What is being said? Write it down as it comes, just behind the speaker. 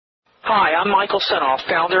Hi, I'm Michael Senoff,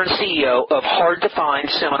 founder and CEO of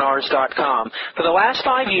HardToFindSeminars.com. For the last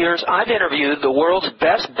 5 years, I've interviewed the world's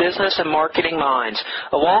best business and marketing minds.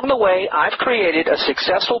 Along the way, I've created a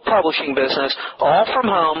successful publishing business all from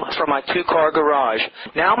home from my two-car garage.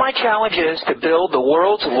 Now my challenge is to build the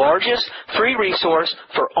world's largest free resource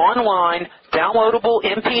for online downloadable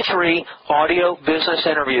MP3 audio business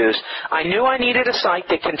interviews. I knew I needed a site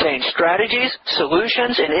that contained strategies,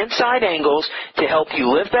 solutions, and inside angles to help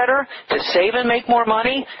you live better, to save and make more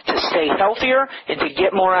money, to stay healthier, and to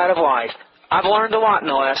get more out of life. I've learned a lot in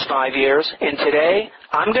the last 5 years, and today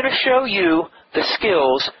I'm going to show you the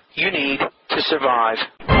skills you need to survive.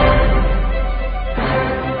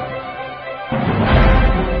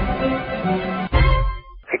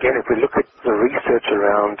 Again, if we look at the research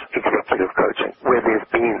around executive coaching, where there's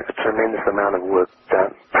been a tremendous amount of work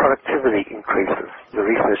done, productivity increases. The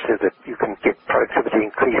research says that you can get productivity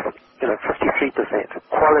increase, 53%.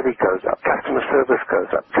 Quality goes up, customer service goes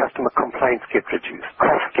up, customer complaints get reduced,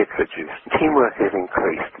 costs get reduced, teamwork is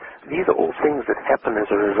increased. These are all things that happen as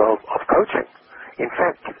a result of coaching. In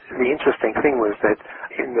fact, the interesting thing was that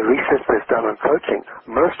in the research that's done on coaching,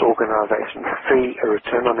 most organizations see a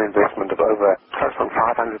return on investment of over close on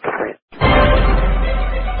 500%.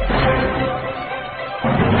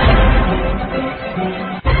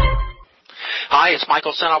 Hi, it's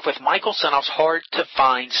Michael Senoff with Michael Senoff's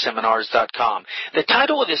HardToFindSeminars.com. The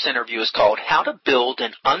title of this interview is called How to Build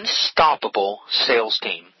an Unstoppable Sales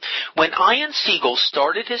Team. When Ian Siegel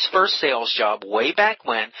started his first sales job way back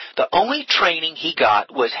when, the only training he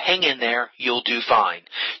got was hang in there, you'll do fine.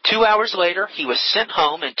 2 hours later, he was sent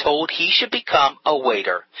home and told he should become a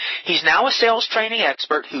waiter. He's now a sales training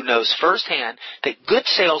expert who knows firsthand that good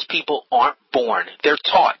salespeople aren't born, they're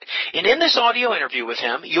taught. And in this audio interview with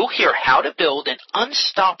him, you'll hear how to build an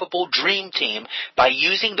unstoppable dream team by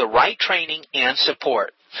using the right training and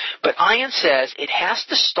support. But Ian says it has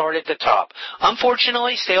to start at the top.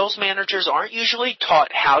 Unfortunately, sales managers aren't usually taught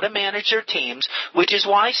how to manage their teams, which is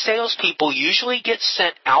why salespeople usually get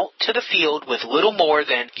sent out to the field with little more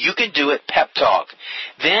than you can do it pep talk.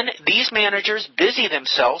 Then these managers busy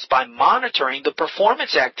themselves by monitoring the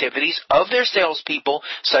performance activities of their salespeople,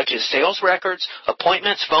 such as sales records,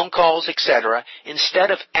 appointments, phone calls, etc.,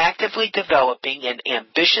 instead of actively developing an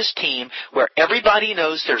ambitious team where everybody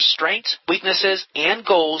knows their strengths, weaknesses, and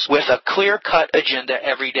goals with a clear-cut agenda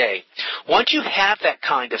every day. Once you have that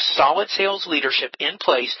kind of solid sales leadership in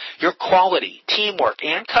place, your quality, teamwork,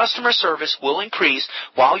 and customer service will increase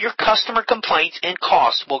while your customer complaints and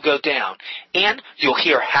costs will go down. And you'll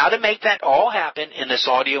hear how to make that all happen in this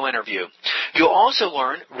audio interview. You'll also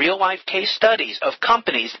learn real-life case studies of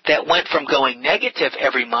companies that went from going negative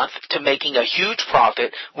every month to making a huge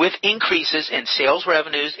profit with increases in sales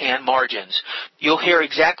revenues and margins. You'll hear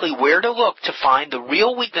exactly where to look to find the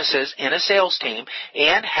real weaknesses in a sales team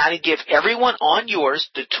and how to give everyone on yours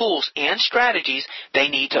the tools and strategies they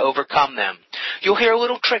need to overcome them. You'll hear a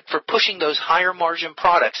little trick for pushing those higher margin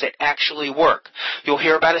products that actually work. You'll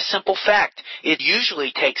hear about a simple fact. It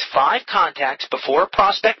usually takes 5 contacts before a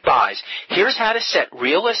prospect buys. Here's how to set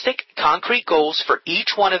realistic, concrete goals for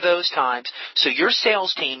each one of those times so your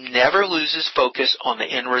sales team never loses focus on the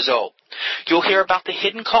end result. You'll hear about the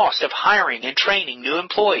hidden cost of hiring and training new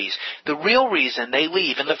employees, the real reason they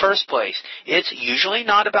leave in the first place. It's usually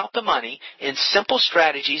not about the money, and simple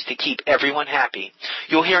strategies to keep everyone happy.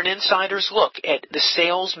 You'll hear an insider's look at the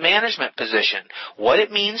sales management position, what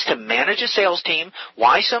it means to manage a sales team,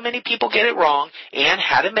 why so many people get it wrong, and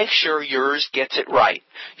how to make sure yours gets it right.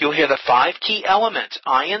 You'll hear the 5 key elements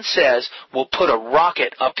Ian says will put a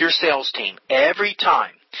rocket up your sales team every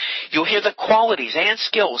time. You'll hear the qualities and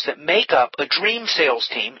skills that make up a dream sales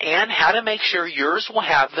team and how to make sure yours will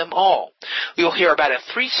have them all. You'll hear about a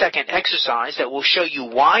 3-second exercise that will show you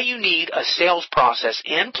why you need a sales process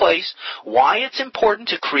in place, why it's important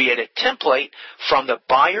to create a template from the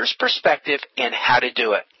buyer's perspective, and how to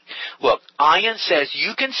do it. Look, Ian says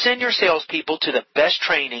you can send your salespeople to the best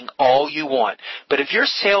training all you want, but if your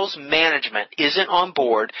sales management isn't on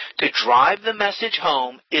board to drive the message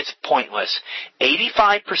home, it's pointless.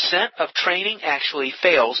 85% of training actually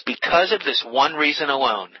fails because of this one reason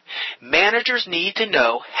alone. Managers need to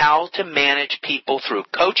know how to manage people through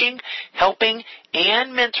coaching, helping,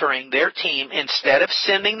 and mentoring their team instead of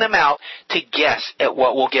sending them out to guess at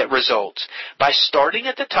what will get results. By starting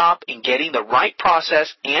at the top and getting the right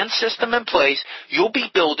process and system in place, you'll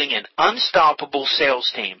be building an unstoppable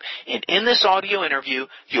sales team. And in this audio interview,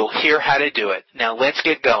 you'll hear how to do it. Now let's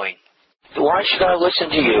get going. Why should I listen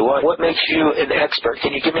to you? What makes you an expert?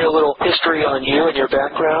 Can you give me a little history on you and your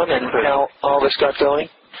background and how all this got going?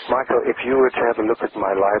 Michael, if you were to have a look at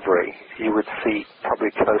my library, you would see probably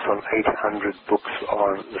close on 800 books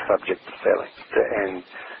on the subject of selling and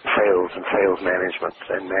sales and sales management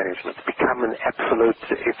and management. It's become an absolute,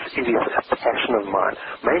 it is a passion of mine,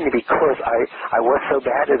 mainly because I was so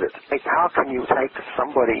bad at it. Like, how can you take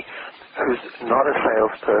somebody who's not a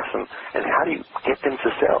salesperson and how do you get them to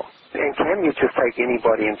sell? And can you just take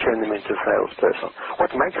anybody and turn them into a salesperson?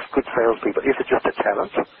 What makes good salespeople? Is it just a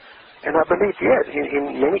talent? And I believe, yes,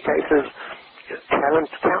 in many cases, talent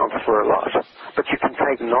counts for a lot. But you can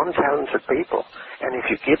take non-talented people, and if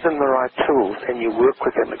you give them the right tools and you work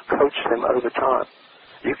with them and coach them over time,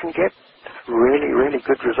 you can get really, really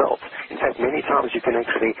good results. In fact, many times you can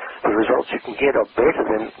actually, the results you can get are better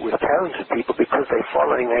than with talented people because they're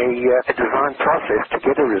following a designed process to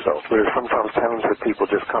get a result, whereas sometimes talented people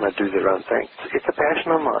just kind of do their own thing. It's a passion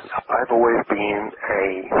of mine. I've always been a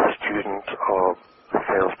student of the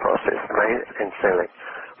sales process and selling,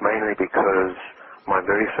 mainly because my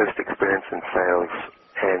very first experience in sales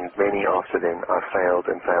and many after then, I failed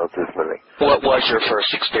and failed dismally. What was your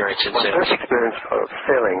first experience in sales? My first experience of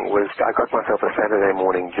selling was I got myself a Saturday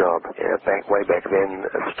morning job. Way back then,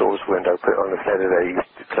 stores weren't open on a Saturday. They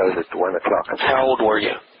used to close at 1 o'clock. How old were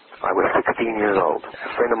you? I was 16 years old. A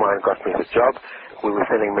friend of mine got me the job. We were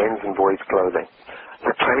selling men's and boys' clothing.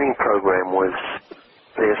 The training program was,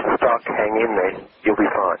 there's stock, hang in there, you'll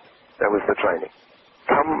be fine. That was the training.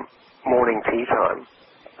 Come morning tea time,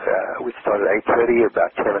 we started at 8:30,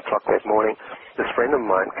 about 10 o'clock that morning. This friend of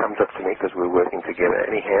mine comes up to me because we're working together,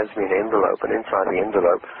 and he hands me an envelope, and inside the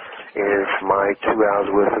envelope is my 2 hours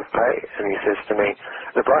worth of pay. And he says to me,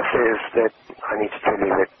 the boss says that I need to tell you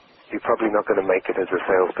that you're probably not going to make it as a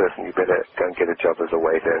salesperson. You better go and get a job as a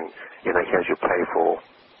waiter, and, here's your pay for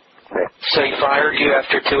that. So he fired you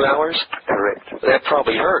after 2 hours? Correct. That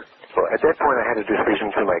probably hurt. Well, at that point I had a decision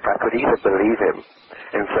to make. I could either believe him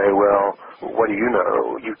and say, well, what do you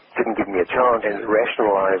know? You didn't give me a chance, and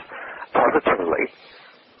rationalize positively.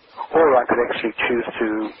 Or I could actually choose to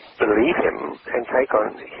believe him and take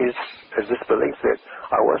on this belief that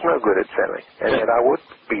I was no good at selling and that I would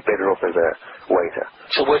be better off as a waiter.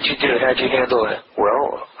 So what did you do? How'd you handle it? Well,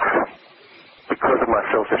 because of my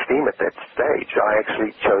self-esteem at that stage, I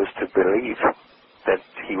actually chose to believe that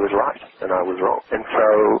he was right and I was wrong. And so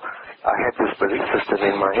I had this belief system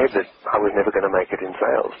in my head that I was never going to make it in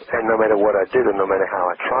sales. And no matter what I did and no matter how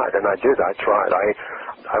I tried, and I tried.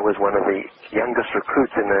 I was one of the youngest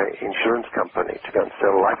recruits in the insurance company to go and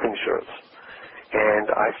sell life insurance. And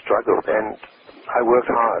I struggled, and I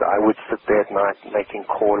worked hard. I would sit there at night making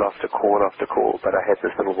call after call after call, but I had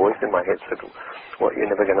this little voice in my head that said, well, you're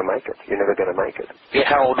never going to make it. You're never going to make it. Yeah,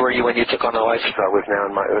 how old were you when you took on the life? So I was now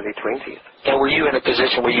in my early 20s. And were you in a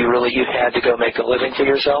position where you had to go make a living for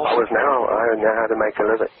yourself? I know how to make a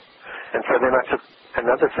living. And so then I took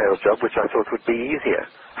another sales job, which I thought would be easier,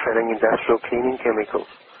 selling industrial cleaning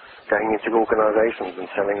chemicals, going into organizations and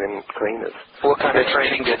selling them cleaners. What kind of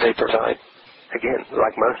training did they provide? Again,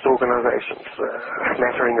 like most organizations,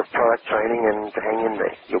 smattering of product training and hang in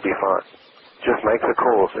there. You'll be fine. Just make the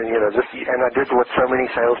calls. And, and I did what so many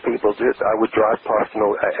salespeople did. I would drive past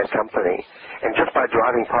a company, and just by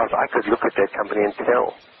driving past, I could look at that company and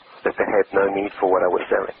tell that they had no need for what I was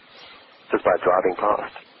selling, just by driving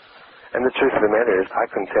past. And the truth of the matter is, I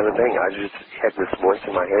couldn't tell a thing. I just had this voice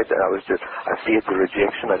in my head that I feared the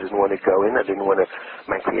rejection. I didn't want to go in. I didn't want to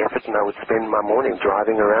make the effort. And I would spend my morning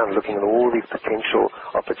driving around looking at all these potential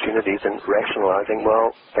opportunities and rationalizing,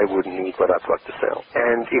 well, they wouldn't need what I've got to sell.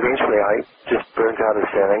 And eventually I just burnt out of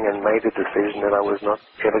selling and made a decision that I was not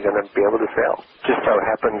ever going to be able to sell. Just so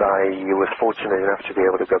happened I was fortunate enough to be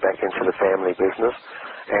able to go back into the family business,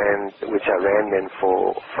 and which I ran then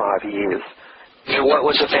for 5 years. So what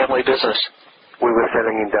was the family business? We were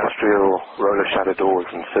selling industrial roller shutter doors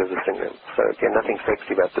and servicing them. So again, nothing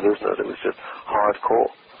sexy about the business. It was just hardcore.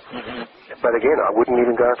 Mm-hmm. But again, I wouldn't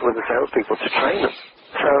even go out with the salespeople to train them.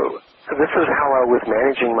 So this is how I was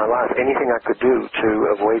managing my life. Anything I could do to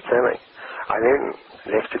avoid selling. I then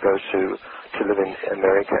left to go to live in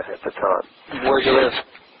America at the time. Where'd you live?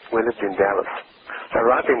 We lived in Dallas. So I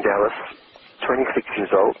arrived in Dallas, 26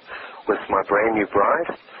 years old, with my brand new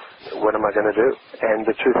bride. What am I going to do? And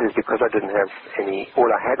the truth is, because I didn't have all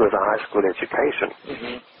I had was a high school education.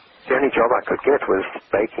 Mm-hmm. The only job I could get was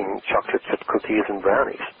baking chocolate chip cookies and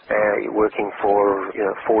brownies, working for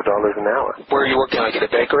 $4 an hour. Where were you working, like at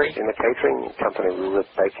a bakery? In a catering company. We were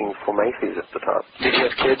baking for Macy's at the time. Did you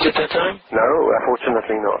have kids at that time? No,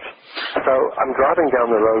 fortunately not. So I'm driving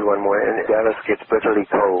down the road one morning, and Dallas gets bitterly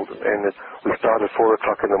cold, and we start at 4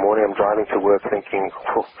 o'clock in the morning. I'm driving to work thinking,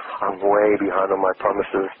 I'm way behind on my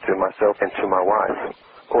promises to myself and to my wife.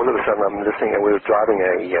 all of a sudden I'm listening, and we were driving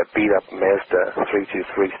a beat-up Mazda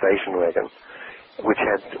 323 station wagon, which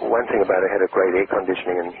had one thing about it, had a great air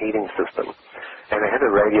conditioning and heating system. And it had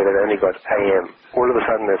a radio that only got AM. All of a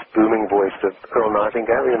sudden, this booming voice of Earl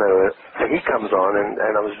Nightingale, so he comes on,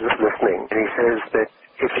 and I was just listening, and he says that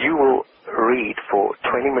if you will read for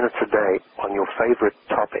 20 minutes a day on your favorite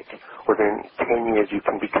topic, within 10 years you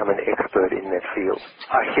can become an expert in that field.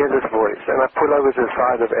 I hear this voice, and I pull over to the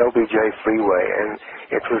side of LBJ Freeway, and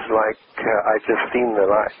it was like I'd just seen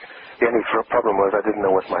the light. The only problem was I didn't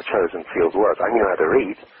know what my chosen field was. I knew how to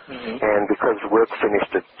read, and because work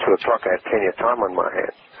finished at 2 o'clock, I had plenty of time on my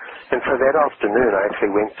hands. And so that afternoon, I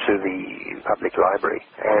actually went to the public library,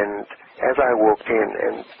 and as I walked in,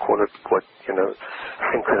 and call it what,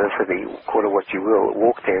 synchronicity, call it what you will,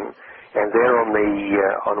 walked in, and there on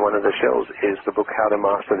one of the shelves is the book How to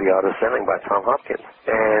Master the Art of Selling by Tom Hopkins.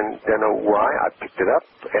 And don't know why, I picked it up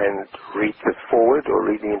and read the foreword or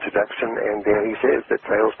read the introduction, and there he says that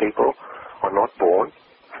salespeople are not born,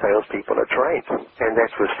 salespeople are trained. And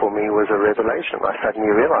that for me was a revelation. I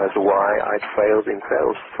suddenly realized why I'd failed in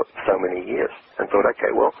sales for so many years, and thought,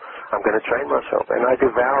 okay, well, I'm going to train myself. And I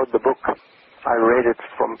devoured the book. I read it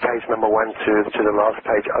from page number 1 to the last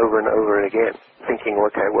page over and over again, thinking,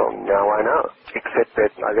 okay, well, now I know. Except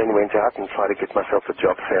that I then went out and tried to get myself a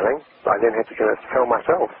job selling. I then had to sell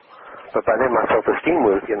myself. But by then my self-esteem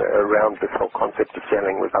was, around this whole concept of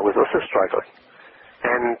selling, I was also struggling.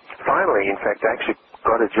 And finally, in fact, I actually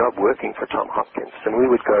got a job working for Tom Hopkins, and we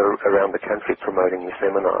would go around the country promoting the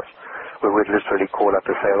seminars. We would literally call up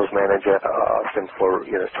a sales manager, ask them for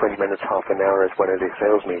 20 minutes, half an hour at one of their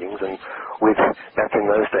sales meetings, and back in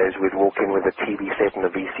those days we'd walk in with a TV set and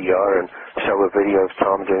a VCR and show a video of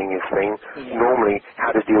Tom doing his thing. Normally,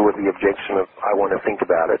 how to deal with the objection of, I want to think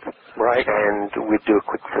about it. Right. And we'd do a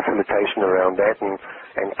quick facilitation around that and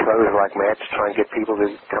close like match, try and get people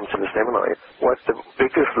to come to the seminar. What the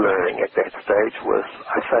biggest learning at that stage was,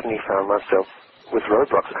 I suddenly found myself with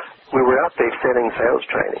roadblocks. We were out there selling sales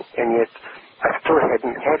training, and yet I still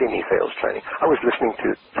hadn't had any sales training. I was listening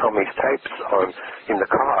to Tommy's tapes in the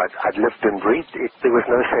car. I'd lived and breathed it. There was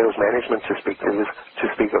no sales management to speak of.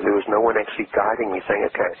 There was no one actually guiding me, saying,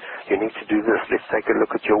 okay, you need to do this. Let's take a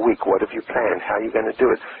look at your week. What have you planned? How are you going to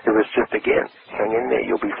do it? It was just, again, hang in there.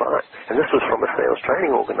 You'll be fine. And this was from a sales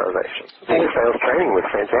training organization. And the sales training was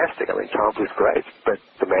fantastic. I mean, Tom was great, but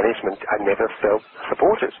the management, I never felt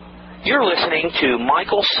supported. You're listening to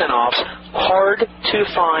Michael Senoff's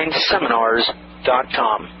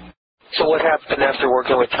HardToFindSeminars.com. So what happened after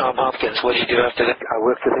working with Tom Hopkins? What did you do after that? I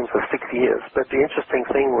worked with him for 6 years. But the interesting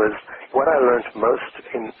thing was what I learned most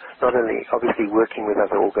in not only obviously working with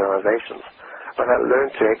other organizations, but I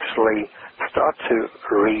learned to actually start to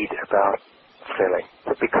read about selling.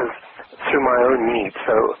 Because through my own need,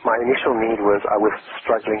 so my initial need was I was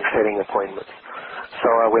struggling setting appointments. So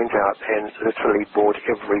I went out and literally bought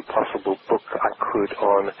every possible book I could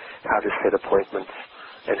on how to set appointments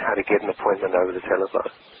and how to get an appointment over the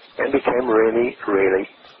telephone. And became really,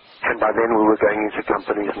 and by then we were going into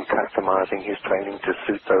companies and customizing his training to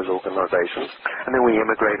suit those organizations. And then we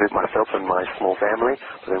immigrated, myself and my small family,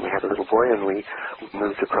 but then we had a little boy and we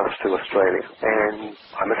moved across to Australia. And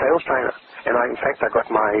I'm a sales trainer. And in fact, I got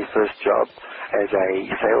my first job as a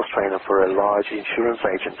sales trainer for a large insurance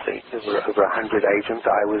agency. There were over 100 agents.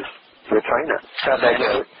 I was the trainer. How'd that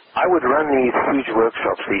go? I would run these huge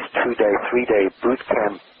workshops, these 2-day, 3-day boot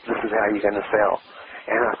camp. This is how you're going to sell.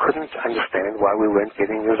 And I couldn't understand why we weren't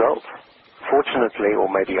getting results. Fortunately, or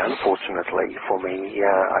maybe unfortunately for me,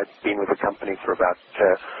 I'd been with the company for about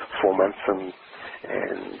 4 months, and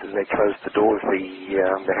they closed the doors.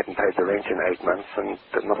 They hadn't paid the rent in 8 months, and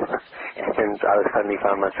I suddenly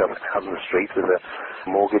found myself out on the street with a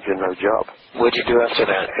mortgage and no job. What did you do after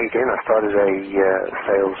that? Again, I started a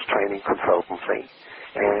sales training consultancy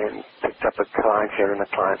and picked up a client here and a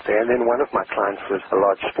client there. And then one of my clients was a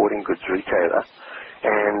large sporting goods retailer,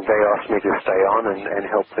 and they asked me to stay on and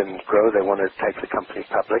help them grow. They wanted to take the company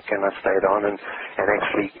public, and I stayed on and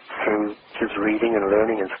actually through just reading and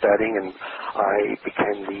learning and studying, and I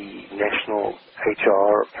became the national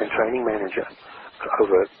HR and training manager.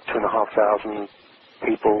 Over 2,500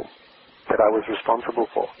 people that I was responsible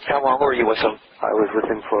for. How long were you with them? I was with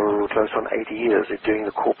him for close on 80 years doing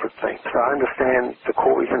the corporate thing. So I understand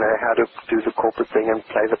how to do the corporate thing and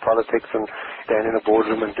play the politics and stand in a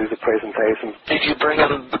boardroom and do the presentations. Did you bring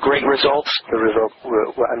them great results? The results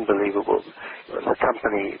were unbelievable. The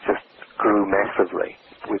company just grew massively.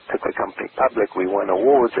 We took the company public. We won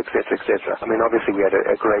awards, etc., etc. I mean, obviously we had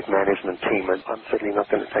a great management team, and I'm certainly not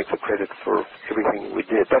going to take the credit for everything we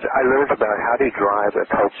did. But I learned about how to drive a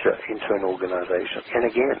culture into an organization. And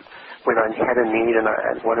again, when I had a need and I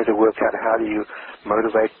wanted to work out how do you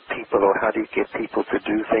motivate people or how do you get people to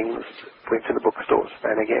do things, went to the bookstores.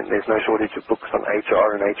 And again, there's no shortage of books on HR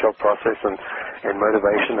and HR process and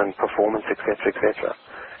motivation and performance, etc., etc.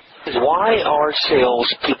 Why are sales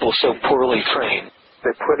people so poorly trained?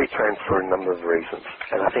 They're poorly trained for a number of reasons.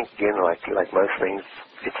 And I think, again, like most things,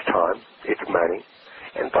 it's time, it's money.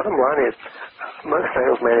 And bottom line is, most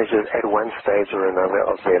sales managers at one stage or another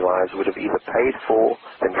of their lives would have either paid for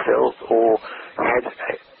themselves or had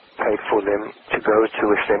paid for them to go to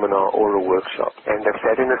a seminar or a workshop. And they've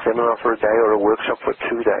sat in a seminar for a day or a workshop for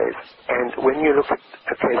 2 days. And when you look at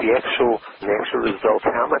the actual result,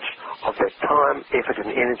 how much of that time, effort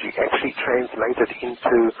and energy actually translated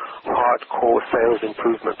into hardcore sales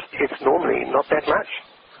improvement, it's normally not that much.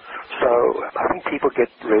 So I think people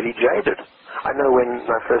get really jaded. I know when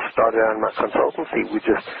I first started out in my consultancy,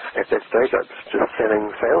 at that stage, I was just selling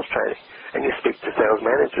sales training. And you speak to sales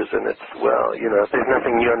managers, and it's, well, there's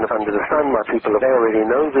nothing new under the sun. My people, they already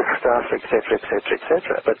know this stuff, etc., etc., etc.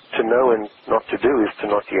 But to know and not to do is to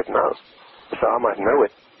not yet know. So I might know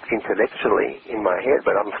it intellectually in my head,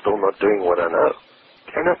 but I'm still not doing what I know.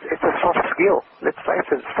 And it's a soft skill. Let's face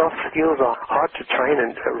it, soft skills are hard to train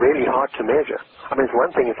and really hard to measure. I mean, it's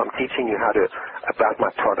one thing if I'm teaching you about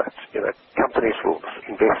my product. Companies will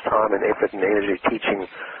invest time and effort and energy teaching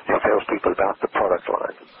their salespeople about the product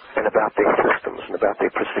line and about their systems and about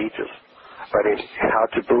their procedures. But in how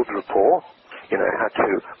to build rapport, how to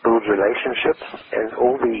build relationships, and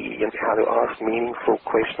how to ask meaningful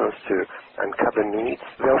questions to uncover needs,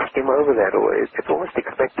 they'll skim over that. Or it's almost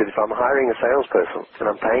expected. If I'm hiring a salesperson and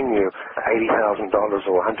I'm paying you $80,000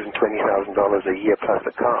 or $120,000 a year plus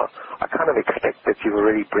a car, I kind of expect that you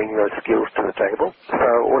already bring those skills to the table. So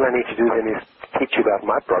all I need to do then is teach you about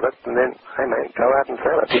my product, and then, hey man, go out and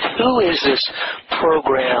sell it. Who is this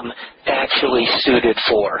program actually suited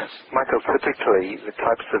for? Michael, typically the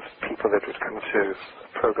types of people that would come to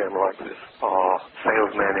a program like this are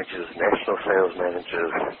sales managers, national sales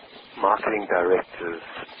managers, marketing directors,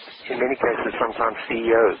 in many cases sometimes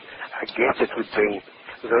CEOs. I guess it would be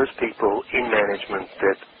those people in management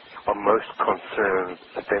that are most concerned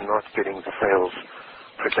that they're not getting the sales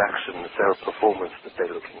production, the sales performance that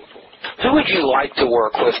they're looking for. Who would you like to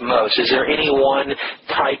work with most? Is there any one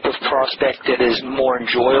type of prospect that is more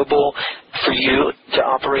enjoyable for you to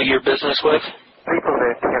operate your business with? People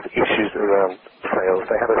that have issues around sales.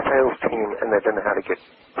 They have a sales team and they don't know how to get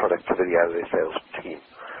productivity out of their sales team.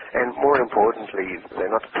 And more importantly,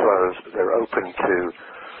 they're not closed. They're open to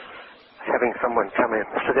having someone come in,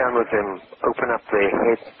 sit down with them, open up their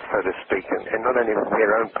head, so to speak, and not only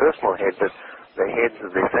their own personal head, but the heads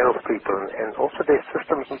of their salespeople and also their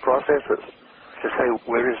systems and processes to say,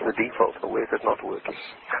 where is the default or where is it not working?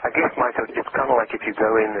 I guess, Michael, it's kind of like if you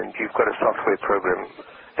go in and you've got a software program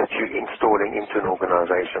that you're installing into an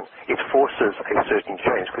organization. It forces a certain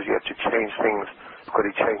change because you have to change things. You've got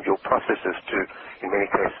to change your processes to, in many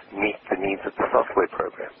cases, meet the needs of the software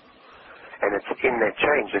program. And it's in that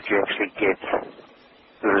change that you actually get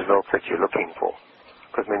the results that you're looking for.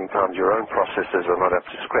 Because many times your own processes are not up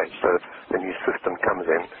to scratch. So the new system comes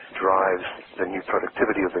in, drives the new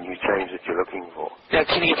productivity of the new change that you're looking for. Now,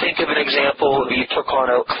 can you think of an example you took on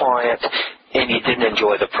a client and you didn't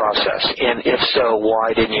enjoy the process? And if so,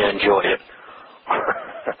 why didn't you enjoy it?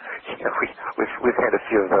 We've had a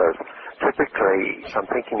few of those. Typically, I'm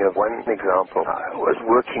thinking of one example. I was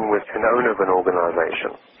working with an owner of an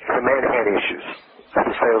organization. The man had issues.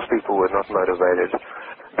 The salespeople were not motivated.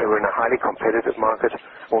 They were in a highly competitive market,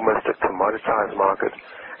 almost a commoditized market.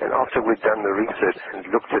 And after we'd done the research and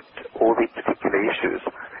looked at all the particular issues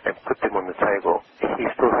and put them on the table, he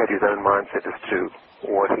still had his own mindset as to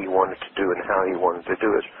what he wanted to do and how he wanted to do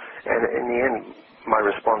it. And in the end, my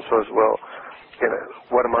response was, well,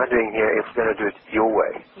 what am I doing here if we're going to do it your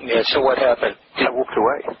way? Yeah, so what happened? I walked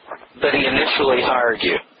away. But he initially hired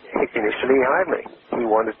you. Initially he hired me. He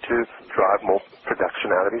wanted to drive more production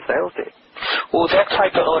out of his sales team. Well, that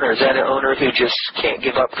type of owner, is that an owner who just can't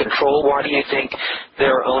give up control? Why do you think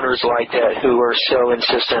there are owners like that who are so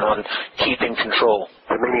insistent on keeping control?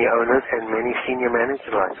 There are many owners and many senior managers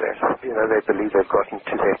like that. They believe they've gotten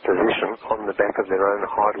to that position on the back of their own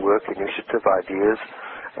hard work, initiative, ideas.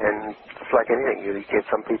 And it's like anything. You get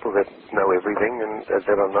some people that know everything and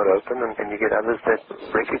that are not open, and you get others that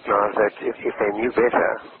recognize that if they knew better,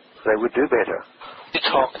 they would do better. You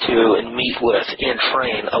talk to and meet with and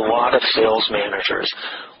train a lot of sales managers.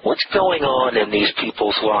 What's going on in these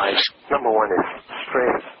people's lives? Number one is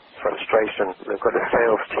stress, frustration. They've got a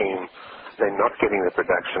sales team. They're not getting the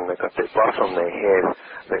production. They've got their boss on their head.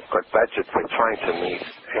 They've got budgets they're trying to meet.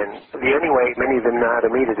 And the only way many of them know how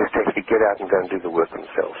to meet it is to actually get out and go and do the work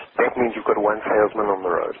themselves. That means you've got one salesman on the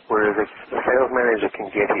road. Whereas if the sales manager can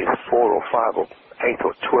get his 4 or 5 or 8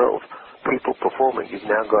 or 12 people performing, you've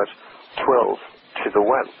now got 12 to the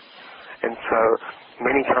 1. And so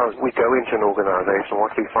many times we go into an organization,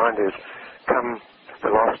 what we find is come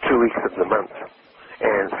the last 2 weeks of the month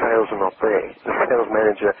and sales are not there. The sales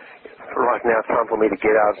manager, right now it's time for me to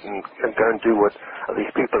get out and go and do what these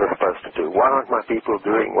people are supposed to do. Why aren't my people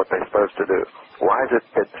doing what they're supposed to do? Why is it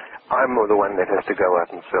that I'm the one that has to go out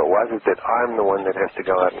and sell? Why is it that I'm the one that has to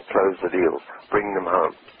go out and close the deals, bring them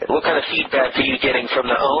home? What kind of feedback are you getting from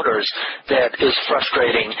the owners that is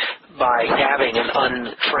frustrating by having an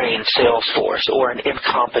untrained sales force or an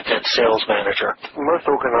incompetent sales manager? Most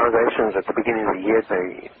organizations at the beginning of the year,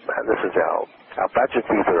 this is our budget,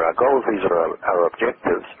 these are our goals, these are our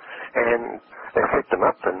objectives, and they set them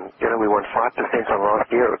up and, we want 5% on last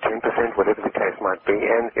year or 10%, whatever the case might be,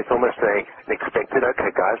 and it's almost an expected, okay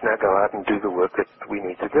guys, now go out and do the work that we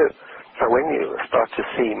need to do. So when you start to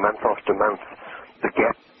see month after month the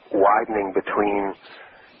gap widening between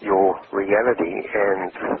your reality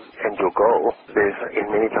and your goal, in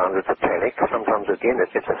many times it's a panic. Sometimes again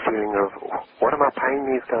it's a feeling of, what am I paying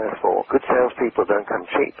these guys for? Good salespeople don't come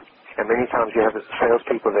cheap. And many times you have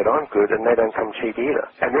salespeople that aren't good and they don't come cheap either.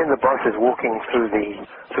 And then the boss is walking through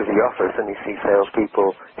the office and he sees salespeople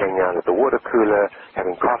hanging out at the water cooler,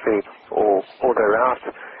 having coffee, or they're out.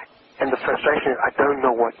 And the frustration is, I don't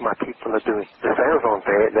know what my people are doing. The sales aren't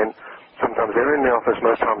there, then sometimes they're in the office,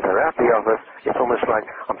 most times they're out the office. It's almost like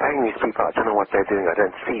I'm paying these people, I don't know what they're doing. I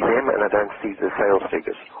don't see them and I don't see the sales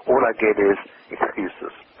figures. All I get is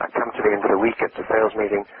excuses. I come to the end of the week at the sales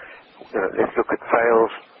meeting, let's look at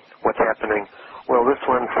sales. What's happening? Well, this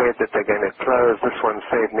one said that they're going to close. This one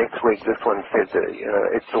said next week. This one said that,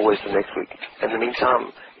 it's always the next week. In the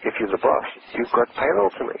meantime, if you're the boss, you've got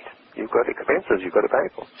payroll to meet. You've got expenses you've got to pay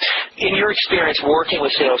for. In your experience working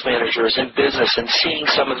with sales managers in business and seeing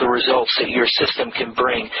some of the results that your system can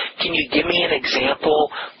bring, can you give me an example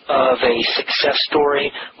of a success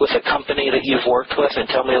story with a company that you've worked with and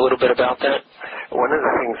tell me a little bit about that? One of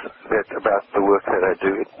the things about the work that I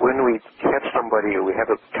do, when we have somebody or we have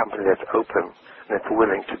a company that's open and that's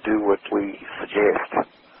willing to do what we suggest,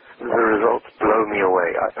 the results blow me away,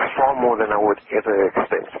 far more than I would ever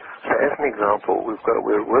expect. So as an example,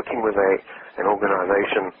 we're working with an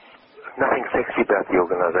organization. Nothing sexy about the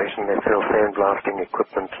organization. They sell sandblasting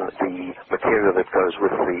equipment and the material that goes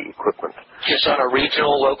with the equipment. Just on a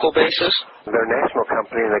regional, local basis? They're a national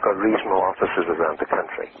company and they've got regional offices around the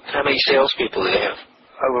country. How many salespeople do they have?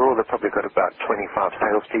 Overall, they've probably got about 25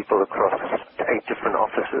 salespeople across 8 different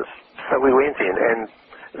offices. So we went in and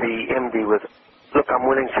the MD was, look, I'm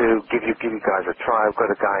willing to give you guys a try. I've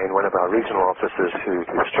got a guy in one of our regional offices who's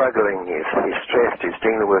struggling. He's stressed. He's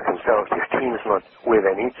doing the work himself. His team's not where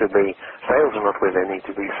they need to be. Sales are not where they need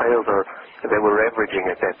to be. They were averaging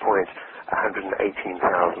at that point $118,000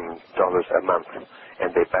 a month, and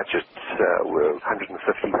their budgets were $150,000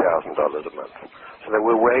 a month. So they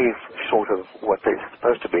were way short of what they're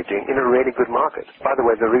supposed to be doing in a really good market. By the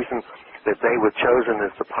way, the reason that they were chosen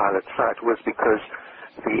as the pilot site was because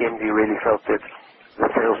the MD really felt that the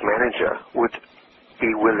sales manager would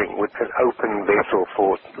be willing, with an open vessel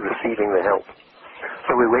for receiving the help.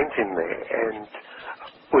 So we went in there, and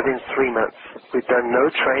within 3 months, we'd done no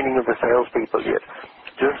training of the salespeople yet.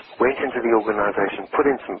 Just went into the organization, put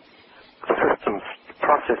in some systems,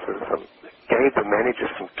 processes, gave the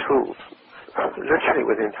managers some tools. Literally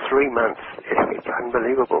within 3 months, it's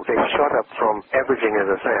unbelievable. They shot up from averaging, as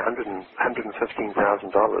I say,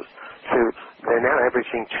 $115,000 to they're now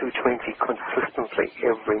averaging $220,000 consistently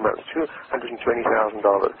every month, $220,000.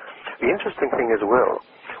 The interesting thing as well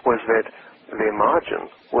was that their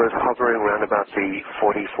margin was hovering around about the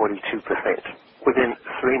 40-42%. Within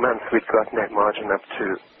 3 months, we'd gotten that margin up to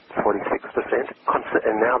 46%,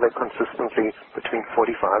 and now they're consistently between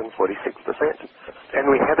 45 and 46%.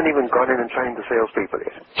 And we haven't even gone in and trained the salespeople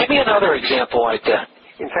yet. Give me another example like that.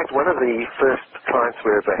 In fact, one of the first clients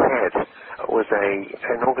we ever had was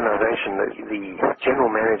an organization that the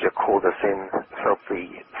general manager called us in, felt the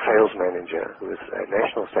sales manager, who was a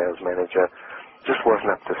national sales manager, just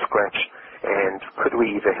wasn't up to scratch. And could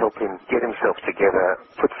we either help him get himself together,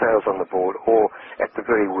 put sales on the board, or at the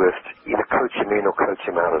very worst, either coach him in or coach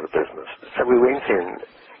him out of the business. So we went in,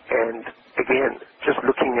 and again, just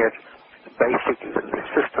looking at basic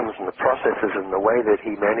systems and the processes and the way that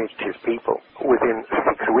he managed his people, within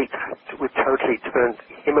 6 weeks, we totally turned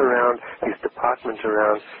him around, his department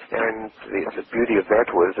around, and the beauty of that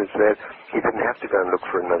was is that he didn't have to go and look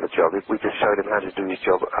for another job. We just showed him how to do his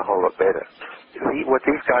job a whole lot better. What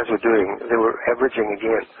these guys were doing, they were averaging,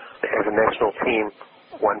 again, as a national team,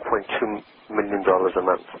 $1.2 million a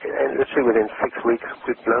month. And literally within 6 weeks,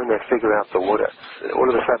 we'd blown that figure out the water. All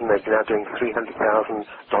of a sudden, they're now doing $300,000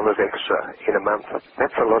 extra in a month.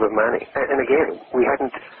 That's a lot of money. And again, we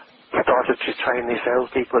hadn't started to train these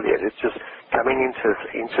salespeople yet. It's just coming into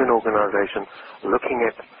an organization, looking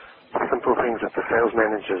at simple things that the sales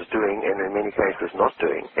manager is doing and in many cases not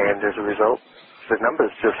doing. And as a result, the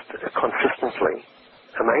numbers just consistently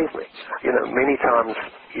amaze me. You know, many times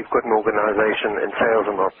you've got an organization and sales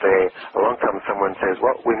are not there. Along comes someone says,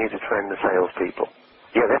 well, we need to train the salespeople.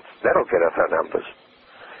 Yeah, that'll get us our numbers.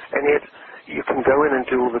 And yet, you can go in and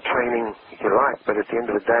do all the training you like, but at the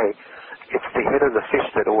end of the day, it's the head of the fish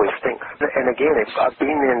that always stinks. And again, if I've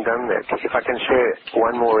been there and done that, if I can share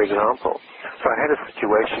one more example. So I had a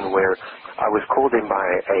situation where I was called in by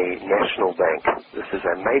a national bank. This is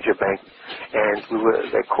a major bank, and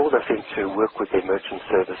they called us in to work with their merchant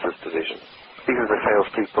services division. These are the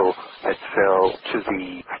salespeople that sell to the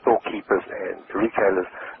storekeepers and retailers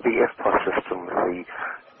the FPOS system, the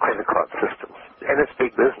credit card systems. And it's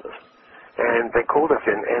big business. And they called us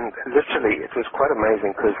in, and literally it was quite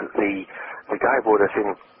amazing because the guy brought us in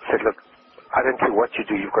and said, look, I don't care what you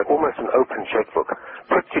do, you've got almost an open checkbook.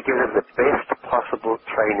 Put together the best possible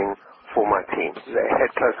training for my team. They had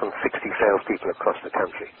close on 60 salespeople across the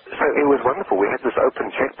country. So it was wonderful. We had this open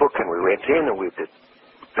checkbook and we went in and we did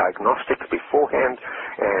diagnostics beforehand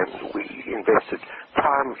and we invested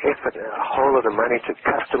time, effort, and a whole lot of money to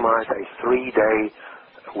customize a 3-day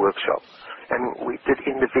workshop. And we did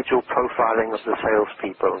individual profiling of the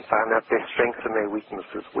salespeople and found out their strengths and their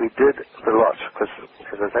weaknesses. We did the lot because,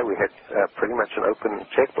 as I say, we had pretty much an open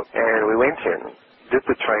checkbook. And we went in, did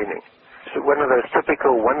the training. So one of those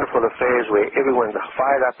typical wonderful affairs where everyone's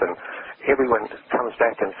fired up and everyone comes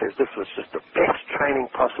back and says, this was just the best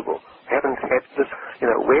training possible. Haven't had this,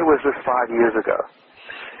 where was this 5 years ago?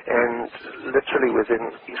 And literally within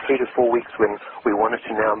 3 to 4 weeks when we wanted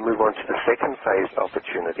to now move on to the second phase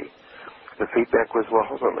opportunity, the feedback was, well,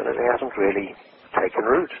 hold on a minute, it hasn't really taken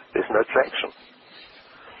root. There's no traction.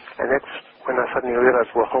 And that's when I suddenly realized,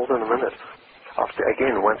 well, hold on a minute. After,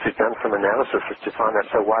 again, once we've done some analysis to find out,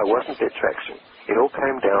 so why wasn't there traction? It all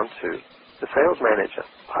came down to the sales manager.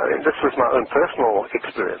 And this was my own personal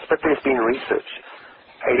experience, but there's been research.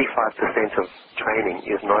 85% of training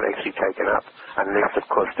is not actually taken up unless, of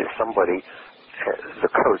course, there's somebody, the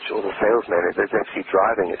coach or the sales manager, that's actually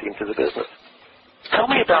driving it into the business. Tell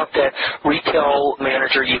me about that retail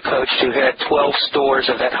manager you coached who had 12 stores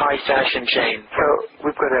of that high fashion chain. So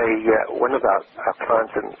we've got one of our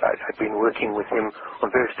clients, and I've been working with him on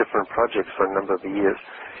various different projects for a number of years.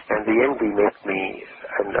 And the MD met me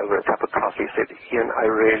and over a cup of coffee said, Ian, I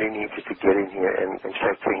really need you to get in here and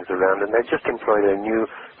shake things around. And they just employed a new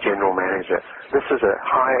general manager. This is a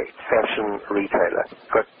high fashion retailer.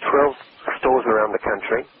 Got 12 stores around the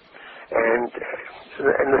country. And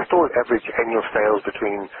the stores average annual sales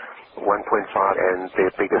between 1.5 and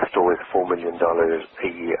their biggest store is $4 million a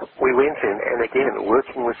year. We went in and again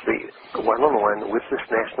working with the one-on-one with this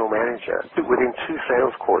national manager within 2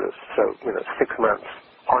 sales quarters, so 6 months.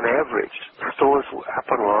 On average, stores were up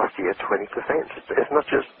on last year 20%. It's not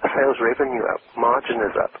just sales revenue up, margin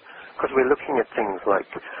is up. Because we're looking at things like,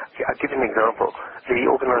 I'll give you an example. The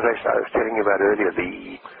organization I was telling you about earlier,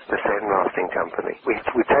 the sandblasting company,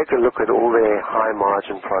 we take a look at all their high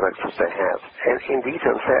margin products that they have and in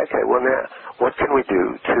detail say, okay, well now, what can we do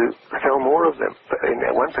to sell more of them? But in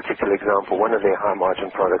one particular example, one of their high margin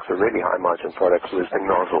products, the really high margin products, was a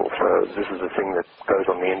nozzle. So this is a thing that goes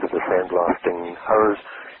on the end of the sandblasting hose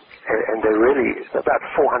and they're really about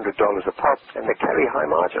 $400 a pop and they carry high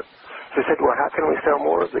margin. So we said, well, how can we sell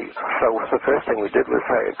more of these? So the first thing we did was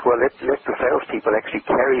say, well, let the salespeople actually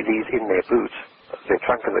carry these in their boot, their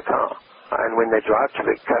trunk of the car. And when they drive to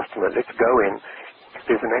the customer, let's go in.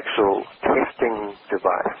 There's an actual testing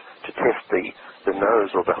device to test the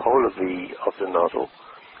nose or the hole of the nozzle.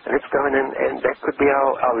 And let's go in and that could be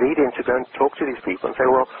our lead-in to go and talk to these people and say,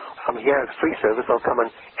 well, I'm here as free service. I'll come and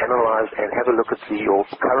analyze and have a look at your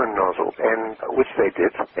current nozzle, and which they did.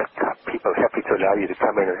 People are happy to allow you to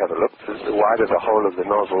come in and have a look. The wider the hole of the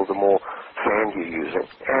nozzle, the more sand you're using.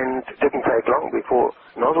 And it didn't take long before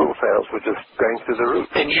nozzle sales were just going through the roof.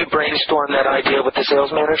 And you brainstormed that idea with the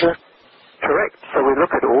sales manager? Correct. So we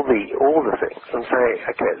look at all the things and say,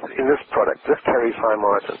 okay, in this product, this carries high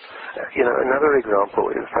margin. Another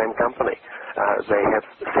example is the same company. They have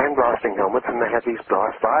sandblasting helmets and they have these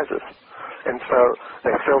glass visors. And so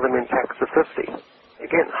they sell them in packs of 50.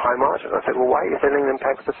 Again, high margin. I said, well, why are you selling them in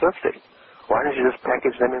packs of 50? Why don't you just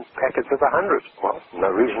package them in packets of 100? Well, no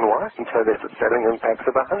reason why. And so they're selling them in packs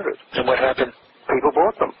of 100. And what happened? People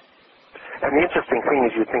bought them. And the interesting thing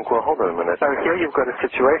is you think, well, hold on a minute. So here you've got a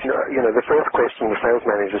situation, the first question the sales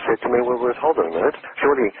manager said to me was, hold on a minute.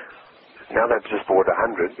 Surely, now they've just bought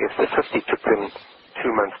 100. If the 50 took them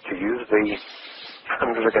 2 months to use, the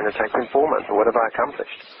 100 are going to take them 4 months. What have I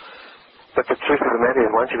accomplished? But the truth of the matter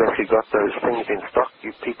is, once you've actually got those things in stock,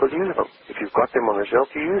 people use them. If you've got them on the shelf,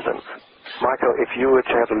 you use them. Michael, if you were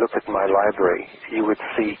to have a look at my library, you would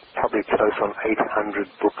see probably close on 800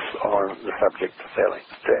 books on the subject of selling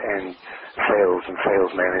and sales and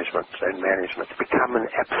sales management and management. It's become an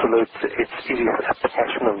absolute, it is a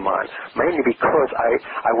passion of mine, mainly because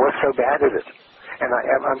I was so bad at it. And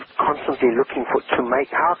I'm constantly looking to make,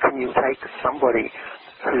 how can you take somebody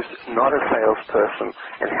who's not a salesperson,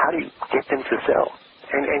 and how do you get them to sell?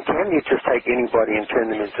 And can you just take anybody and turn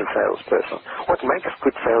them into a salesperson? What makes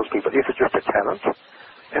good salespeople? Is it just a talent?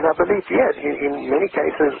 And I believe, in many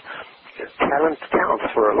cases, talent counts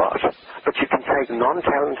for a lot. But you can take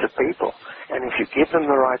non-talented people, and if you give them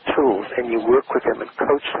the right tools and you work with them and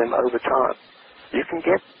coach them over time, you can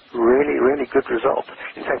get really, really good results.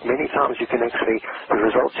 In fact, many times the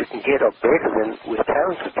results you can get are better than with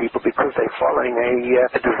talented people because they're following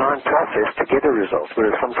a design process to get a result,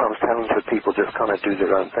 whereas sometimes talented people just kind of do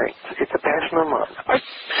their own thing. It's a passion of mine.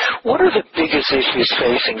 What are the biggest issues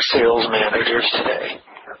facing sales managers today?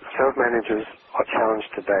 Sales managers are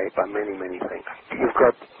challenged today by many, many things. You've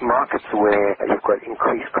got markets where you've got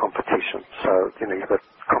increased competition. So, you've got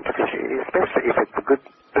competition, especially if it's a good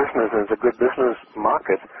business and it's a good business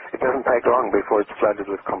market, it doesn't take long before it's flooded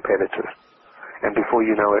with competitors. And before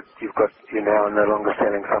you know it, you're now no longer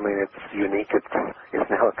selling something that's unique, it's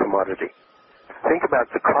now a commodity. Think about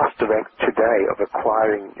the cost today of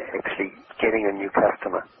acquiring, actually getting a new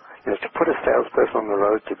customer. To put a salesperson on the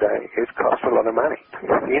road today, it costs a lot of money.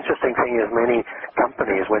 The interesting thing is many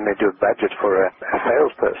companies, when they do a budget for a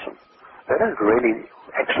salesperson, they don't really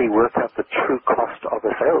actually work out the true cost of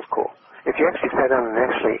a sales call. If you actually sat down and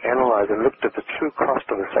actually analyzed and looked at the true cost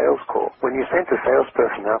of a sales call, when you sent a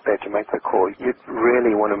salesperson out there to make the call, you'd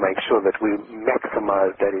really want to make sure that we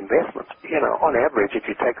maximize that investment. On average, if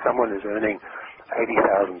you take someone who's earning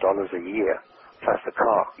 $80,000 a year, plus the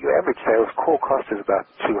car, your average sales call cost is about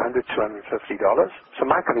 $200, $250. So,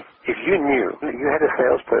 Michael, if you knew you had a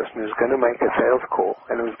salesperson who's going to make a sales call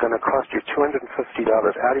and it was going to cost you $250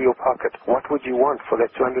 out of your pocket, what would you want for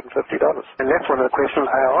that $250? And that's one of the questions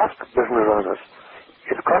I ask business owners.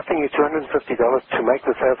 It's costing you $250 to make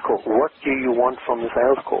the sales call. What do you want from the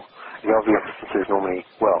sales call? The obvious answer is normally,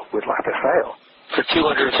 well, we'd like a sale. For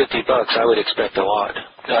 $250, I would expect a lot.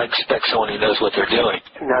 I expect someone who knows what they're doing.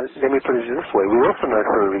 Now, let me put it this way. We also know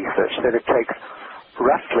through research that it takes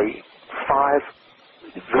roughly 5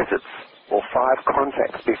 visits or 5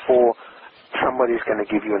 contacts before somebody's going to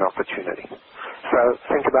give you an opportunity. So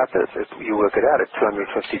think about this. If you work it out at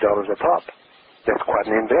 $250 a pop, that's quite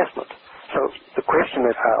an investment. So the question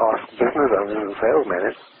that I ask business owners and sales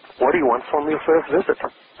managers, what do you want from your first visit?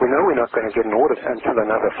 We know we're not going to get an order until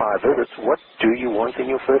another 5 visits. What do you want in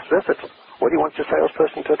your first visit? What do you want your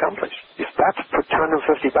salesperson to accomplish? You start to put $250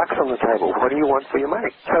 on the table. What do you want for your money?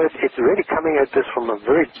 So it's really coming at this from a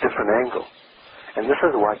very different angle. And this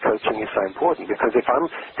is why coaching is so important, because if I'm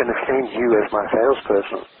going to send you as my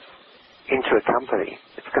salesperson into a company,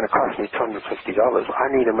 it's going to cost me $250. I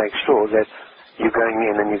need to make sure that you're going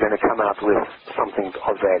in and you're going to come out with something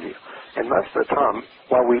of value. And most of the time,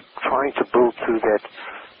 while we're trying to build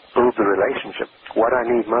the relationship, what I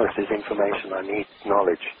need most is information. I need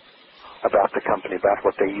knowledge about the company, about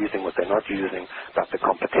what they're using, what they're not using, about the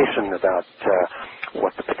competition, about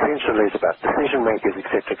what the potential is, about decision makers,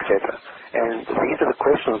 etc., etc. And these are the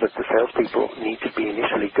questions that the salespeople need to be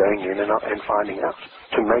initially going in and finding out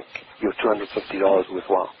to make your $250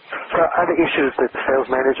 worthwhile. So other issues that sales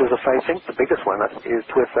managers are facing, the biggest one is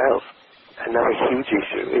with sales. Another huge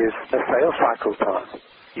issue is the sales cycle time.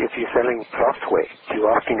 If you're selling software,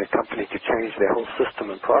 you're asking a company to change their whole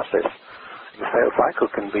system and process, the sales cycle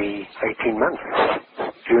can be 18 months.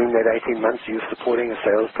 During that 18 months, you're supporting a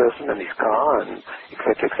salesperson and his car, and et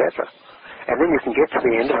cetera, et cetera. And then you can get to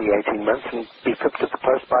the end of the 18 months and be pipped at the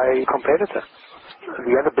post by a competitor.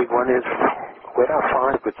 The other big one is, where do I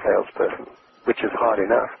find a good salesperson, which is hard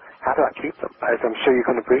enough. How do I keep them? As I'm sure you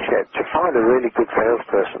can appreciate, to find a really good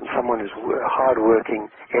salesperson, someone who's hard-working,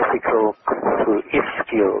 ethical, who is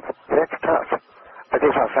skilled, that's tough. But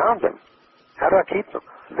if I found them, how do I keep them?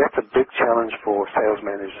 That's a big challenge for sales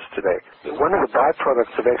managers today. One of the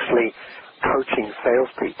byproducts of actually coaching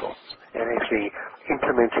salespeople and actually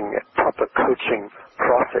implementing a proper coaching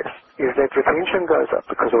process is that retention goes up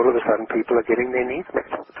because all of a sudden people are getting their needs met.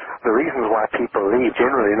 The reasons why people leave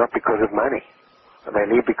generally not because of money. They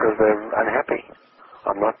leave because they're unhappy.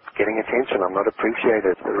 I'm not getting attention. I'm not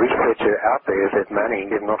appreciated. The research out there is that money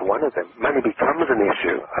is not one of them. Money becomes an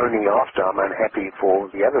issue only after I'm unhappy for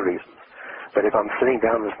the other reasons. But if I'm sitting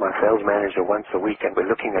down with my sales manager once a week and we're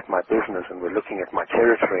looking at my business and we're looking at my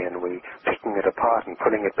territory and we're picking it apart and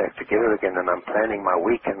putting it back together again and I'm planning my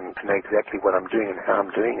week and to know exactly what I'm doing and how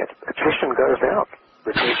I'm doing it, attrition goes down.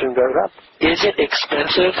 Retention goes up. Is it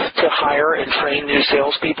expensive to hire and train new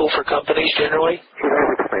salespeople for companies generally? It is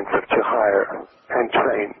expensive to hire and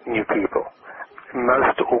train new people.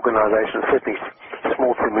 Most organizations, certainly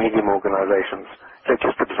small to medium organizations, they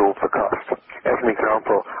just absorb the cost. As an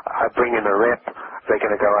example, I bring in a rep, they're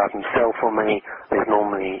going to go out and sell for me. There's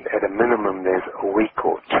normally, at a minimum, there's a week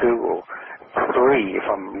or 2 or 3 if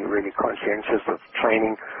I'm really conscientious of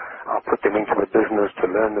training. I'll put them into the business, to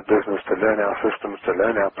learn our systems, to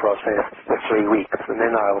learn our process for 3 weeks. And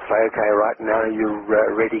then I'll say, okay, right now you're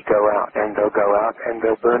ready, go out. And they'll go out and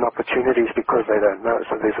they'll burn opportunities because they don't know.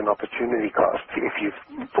 So there's an opportunity cost. If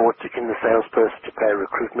you've brought in the salesperson to pay a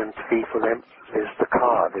recruitment fee for them, there's the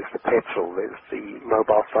car, there's the petrol, there's the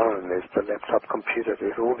mobile phone, there's the laptop computer.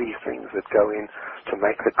 There's all these things that go in to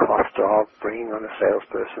make the cost of bringing on a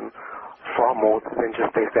salesperson far more than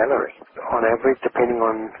just their salary. On average, depending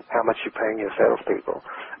on how much you're paying your salespeople.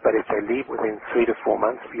 But if they leave within 3 to 4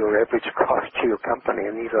 months, your average cost to your company,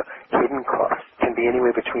 and these are hidden costs, can be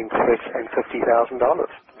anywhere between $30,000 and $50,000.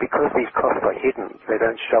 Because these costs are hidden, they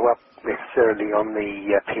don't show up necessarily on the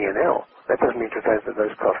P&L. That doesn't mean to say that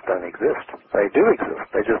those costs don't exist. They do exist.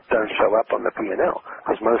 They just don't show up on the P&L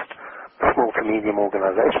because most small to medium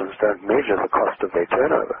organizations don't measure the cost of their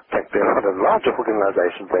turnover. In fact, there are larger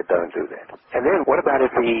organizations that don't do that. And then what about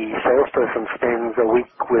if the salesperson spends a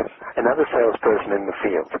week with another salesperson in the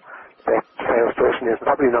field? That salesperson is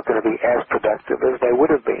probably not going to be as productive as they would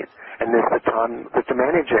have been. And there's the time that the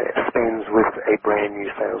manager spends with a brand new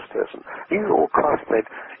salesperson. These are all costs that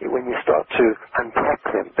when you start to unpack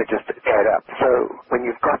them, they just add up. So when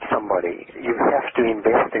you've got somebody, you have to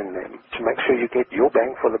invest in them to make sure you get your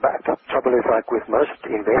bang for the buck. The trouble is, like with most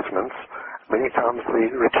investments, many times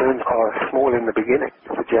the returns are small in the beginning.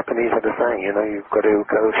 The Japanese have a saying, you've got to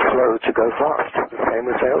go slow to go fast. The same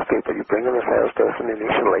with salespeople. You bring in a salesperson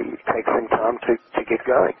initially. It takes some time to get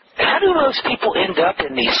going. How do most people end up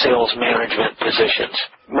in these sales management positions?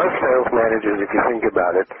 Most sales managers, if you think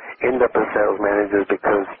about it, end up as sales managers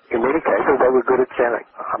because in many cases they were good at selling.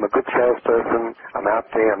 I'm a good salesperson, I'm out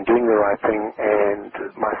there, I'm doing the right thing, and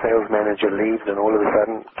my sales manager leaves and all of a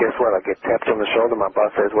sudden, guess what, I get tapped on the shoulder, my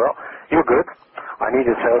boss says, well, you're good, I need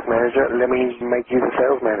a sales manager, let me make you the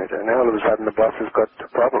sales manager. Now all of a sudden the boss has got a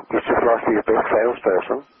problem. He's just lost his best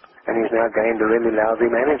salesperson and he's now gained a really lousy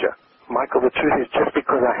manager. Michael, the truth is just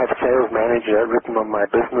because I have sales manager written on my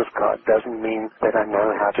business card doesn't mean that I know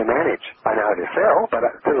how to manage. I know how to sell, but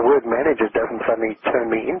the word manager doesn't suddenly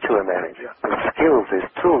turn me into a manager. There's skills,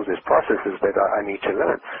 there's tools, there's processes that I need to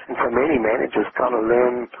learn. And so many managers kind of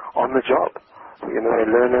learn on the job. They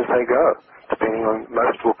learn as they go. Depending on,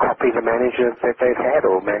 most will copy the manager that they've had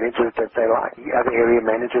or managers that they like. The other area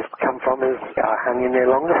managers come from is hung in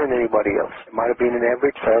there longer than anybody else. It might have been an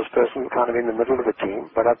average salesperson kind of in the middle of the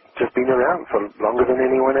team, but I've just been around for longer than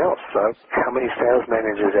anyone else. So how many sales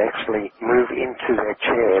managers actually move into their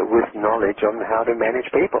chair with knowledge on how to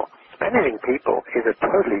manage people? Managing people is a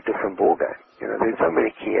totally different ballgame. There's so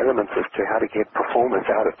many key elements as to how to get performance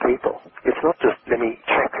out of people. It's not just, let me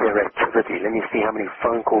track their activity, let me see how many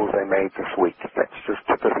phone calls they made this week. That's just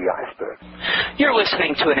tip of the iceberg. You're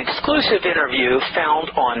listening to an exclusive interview found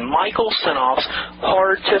on Michael Senoff's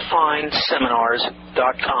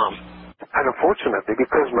HardToFindSeminars.com. And unfortunately,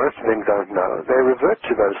 because most of them don't know, they revert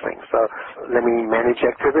to those things. So let me manage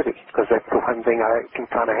activity, because that's the one thing I can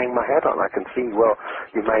kind of hang my hat on. I can see, well,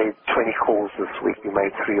 you made 20 calls this week, you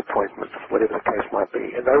made 3 appointments, whatever the case might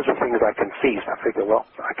be. And those are things I can see. So I figure, well,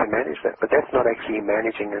 I can manage that. But that's not actually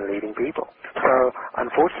managing and leading people. So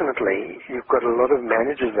unfortunately, you've got a lot of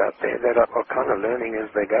managers out there that are kind of learning as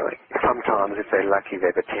they're going. Sometimes, if they're lucky,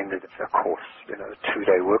 they've attended a course, a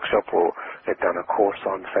 2-day workshop, or they've done a course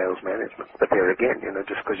on sales management. investment. But there again,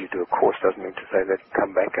 just because you do a course doesn't mean to say that you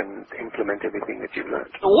come back and implement everything that you've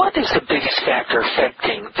learned. What is the biggest factor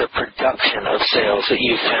affecting the production of sales that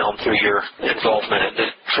you found through your involvement in the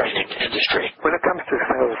training industry? When it comes to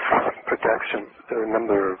sales production, there are a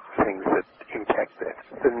number of things that impact that.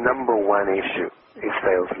 The number one issue is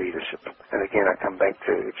sales leadership. And again, I come back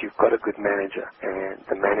to, if you've got a good manager and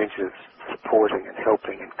the manager's supporting and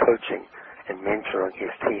helping and coaching and mentoring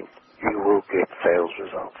his team, you will get sales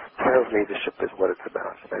results. Sales leadership is what it's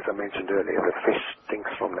about. As I mentioned earlier, the fish stinks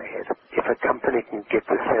from the head. If a company can get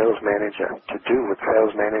the sales manager to do what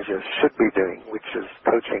sales managers should be doing, which is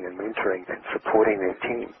coaching and mentoring and supporting their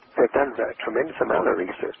team, they've done a tremendous amount of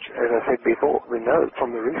research. As I said before, we know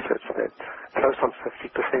from the research that close on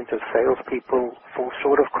 50% of salespeople fall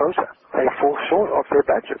short of quota. They fall short of their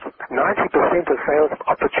budget. 90% of sales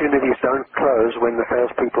opportunities don't close when the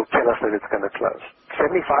salespeople tell us that it's going to close.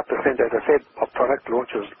 75%, as I said, of product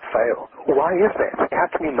launches fail. Why is that? How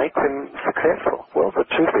can you make them successful? Well, the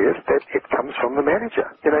truth is that it comes from the manager.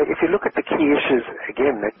 If you look at the key issues,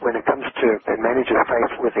 again, that when it comes to the manager's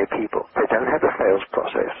face with their people, they don't have a sales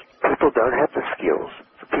process. People don't have the skills.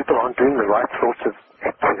 People aren't doing the right sorts of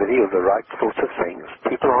activity or the right sorts of things.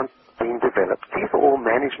 People aren't being developed. These are all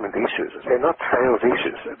management issues. They're not sales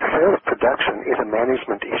issues. Sales production is a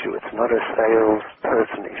management issue. It's not a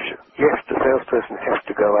salesperson issue. Yes, the salesperson has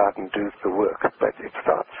to go out and do the work, but it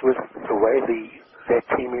starts with the way their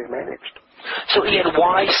team is managed. So, Ian,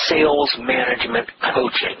 why sales management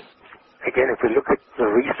coaching? Again, if we look at the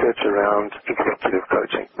research around executive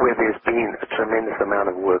coaching, where there's been a tremendous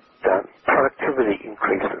amount of work done, productivity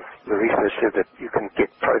increases. The research says that you can get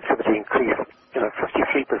productivity increase,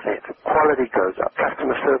 53%. Quality goes up,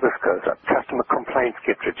 customer service goes up, customer complaints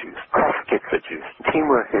get reduced, costs get reduced,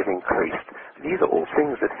 teamwork is increased. These are all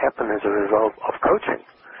things that happen as a result of coaching.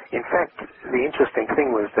 In fact, the interesting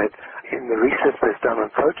thing was that in the research that's done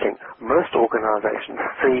on coaching, most organizations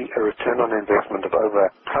see a return on investment of over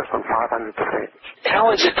close on 500%.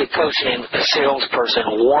 How is it that coaching a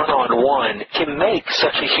salesperson one-on-one can make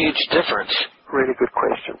such a huge difference? Really good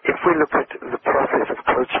question. If we look at the process of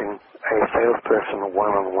coaching a salesperson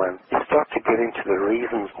one-on-one, you start to get into the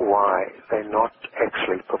reasons why they're not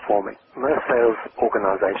actually performing. Most sales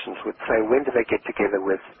organizations would say, when do they get together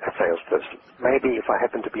with a salesperson? Maybe if I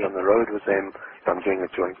happen to be on the road with them, if I'm doing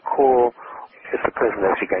a joint call, if the person is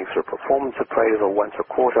actually going through a performance appraisal once a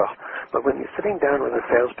quarter. But when you're sitting down with a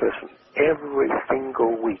salesperson every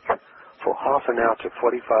single week for half an hour to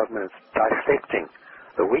 45 minutes, dissecting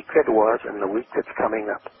the week that was and the week that's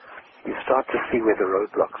coming up, you start to see where the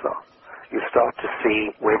roadblocks are. You start to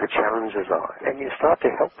see where the challenges are, and you start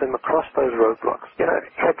to help them across those roadblocks.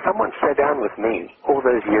 Had someone sat down with me all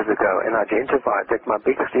those years ago and identified that my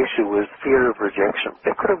biggest issue was fear of rejection,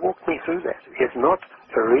 they could have walked me through that. It's not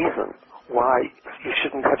a reason why you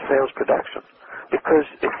shouldn't have sales production, because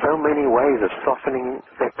there's so many ways of softening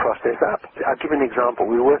that process up. I'll give an example.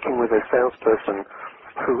 We were working with a salesperson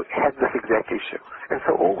who had this exact issue. And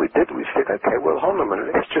so all we did, we said, okay, well, hold on a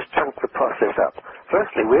minute, let's just chunk the process up.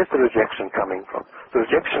 Firstly, where's the rejection coming from? The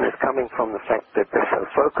rejection is coming from the fact that they're so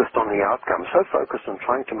focused on the outcome, so focused on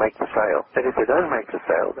trying to make the sale, that if they don't make the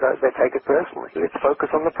sale, they take it personally. Let's focus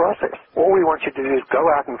on the process. All we want you to do is go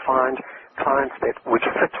out and find clients that would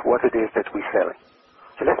fit what it is that we're selling.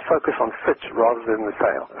 So let's focus on fit rather than the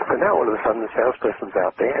sale. So now all of a sudden the salesperson's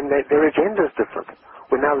out there and their agenda is different.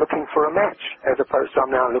 We're now looking for a match as opposed to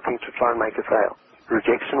I'm now looking to try and make a sale.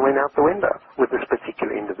 Rejection went out the window with this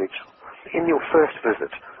particular individual. In your first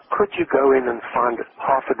visit, could you go in and find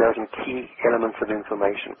half a dozen key elements of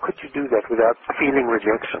information? Could you do that without feeling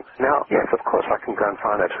rejection? Now, yes, of course, I can go and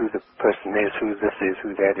find out who the person is, who this is,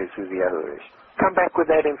 who that is, who the other is. Come back with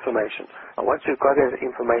that information. And once you've got that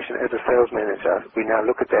information as a sales manager, we now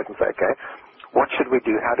look at that and say, okay, what should we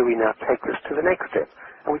do? How do we now take this to the next step?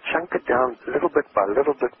 And we chunk it down little bit by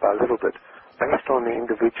little bit by little bit based on the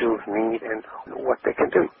individual's need and what they can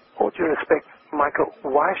do. All due respect, Michael,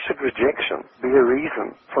 why should rejection be a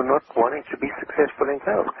reason for not wanting to be successful in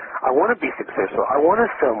sales? I want to be successful. I want to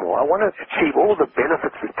sell more. I want to achieve all the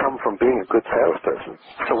benefits that come from being a good salesperson.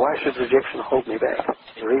 So why should rejection hold me back?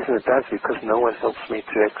 The reason it does is because no one helps me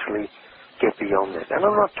to actually get beyond that. And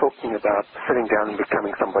I'm not talking about sitting down and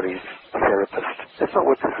becoming somebody's therapist. That's not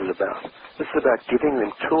what this is about. This is about giving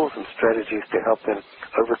them tools and strategies to help them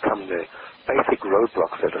overcome the basic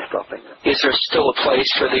roadblocks that are stopping them. Is there still a place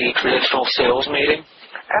for the traditional sales meeting?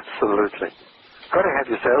 Absolutely. Got to have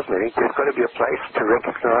your sales meeting. There's got to be a place to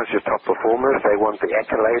recognize your top performers. They want the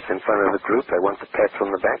accolades in front of the group. They want the pats on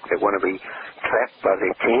the back. They want to be clapped by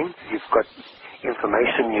their team. You've got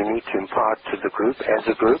information you need to impart to the group as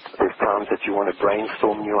a group. There's times that you want to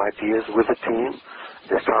brainstorm new ideas with a team.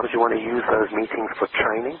 There's times you want to use those meetings for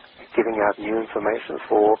training, giving out new information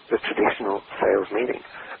for the traditional sales meeting.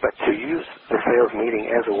 But to use the sales meeting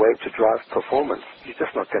as a way to drive performance, you're just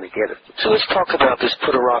not going to get it. So let's talk about this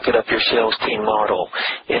put a rocket up your sales team model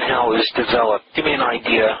and how it was developed. Give me an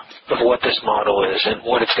idea of what this model is and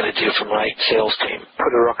what it's going to do for my sales team. Put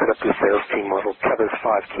a rocket up your sales team model covers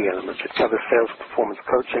 5 key elements. It covers sales performance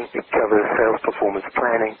coaching. It covers sales performance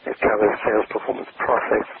planning. It covers sales performance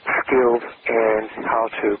process, skills, and how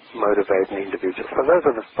to motivate an individual. So those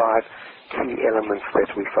are the 5 key elements that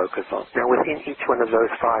we focus on. Now, within each one of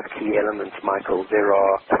those 5 key elements, Michael, there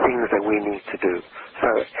are things that we need to do. So,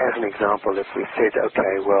 as an example, if we said,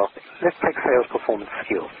 okay, well, let's take sales performance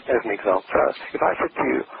skills as an example. So, if I said to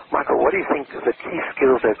you, Michael, what do you think the key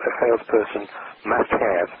skills that a salesperson must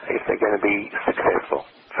have if they're going to be successful?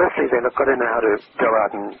 Firstly, they've got to know how to go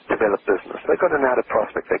out and develop business. They've got to know how to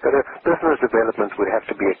prospect. Business development would have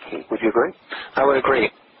to be a key. Would you agree? I would agree.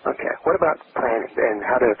 Okay. What about planning and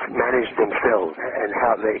how to manage themselves and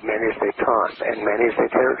how they manage their time and manage their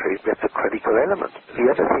territories? That's a critical element. The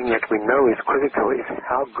other thing that we know is critical is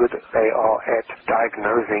how good they are at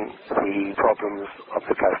diagnosing the problems of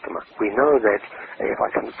the customer. We know that if I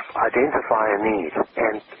can identify a need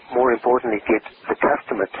and, more importantly, get the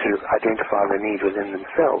customer to identify the need within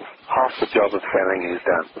themselves, half the job of selling is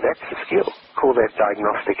done. That's a skill. Call that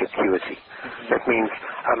diagnostic acuity. That means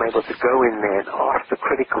I'm able to go in there and ask the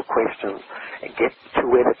critical questions and get to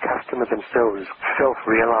where the customer themselves is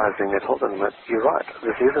self-realizing that, hold on a minute, you're right,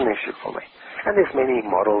 this is an issue for me. And there's many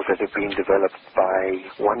models that have been developed by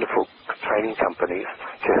wonderful training companies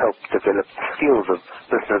to help develop skills of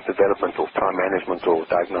business development or time management or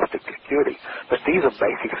diagnostic acuity. But these are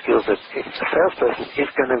basic skills that if a salesperson is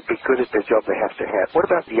going to be good at the job they have to have. What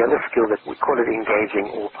about the other skill that we call it engaging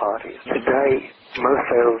all parties? Today, most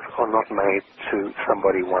sales are not made to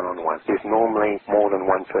somebody one-on-one. There's normally more than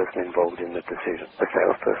one person involved in the decision. The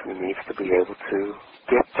salesperson needs to be able to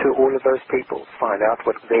get to all of those people, find out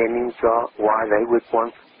what their needs are, why they would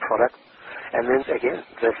want product, and then again,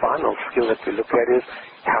 the final skill that we look at is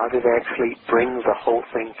how do they actually bring the whole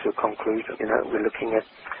thing to a conclusion. You know, we're looking at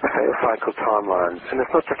sales cycle timelines, and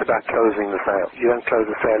it's not just about closing the sale. You don't close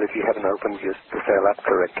the sale if you haven't opened the sale up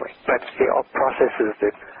correctly. But there are processes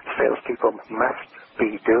that salespeople must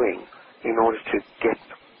be doing in order to get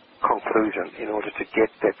conclusion, in order to get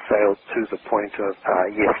that sale to the point of,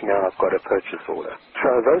 yes, now I've got a purchase order. So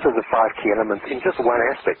those are the 5 key elements in just one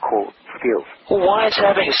aspect called skills. Well, why is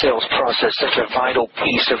having a sales process such a vital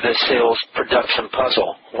piece of this sales production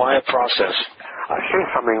puzzle? Why a process? I'll share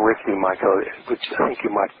something with you, Michael, which I think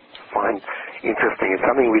you might find interesting. It's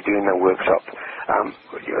something we do in the workshop.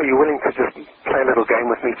 Are you willing to just play a little game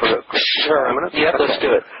with me for a minute? Yeah, okay. Let's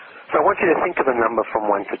do it. So I want you to think of a number from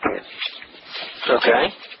 1 to 10. Okay.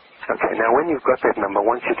 Okay, now when you've got that number, I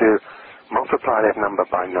want you to multiply that number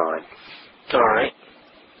by 9. All right.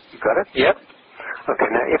 You got it? Yep. Okay,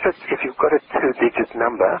 now if you've got a 2-digit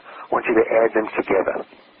number, I want you to add them together.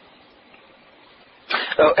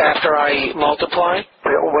 Oh, after I multiply?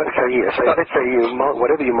 So let's say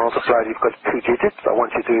whatever you multiplied, you've got 2 digits. I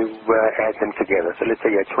want you to add them together. So let's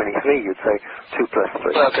say you had 23, you'd say 2 plus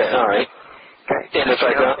 3. Okay, all right. Okay. And if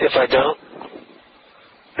I don't?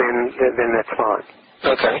 Then that's fine.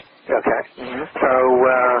 Okay. Okay. Mm-hmm. So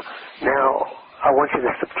now I want you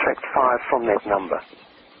to subtract 5 from that number.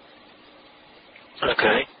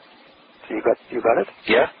 Okay. So you got it?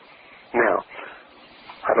 Yeah. Now,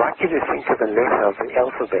 I'd like you to think of a letter of the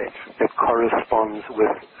alphabet that corresponds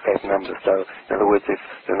with that number. So, in other words, if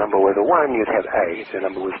the number was a 1, you'd have A. If the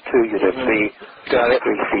number was 2, you'd have B. Got it.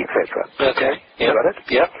 3, C, etc. Okay. Yep. Got it?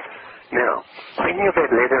 Yep. Now, thinking of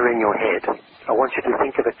that letter in your head, I want you to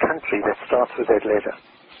think of a country that starts with that letter.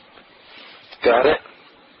 Got it.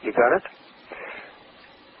 You got it?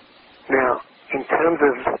 Now, in terms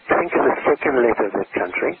of, think of the second letter of that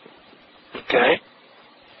country. Okay.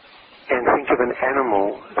 And think of an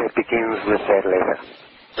animal that begins with that letter.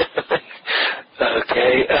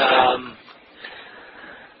 Okay.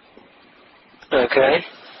 Okay.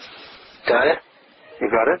 Got it. You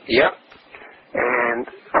got it? Yep. And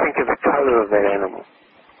think of the color of that animal.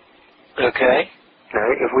 Okay. Now,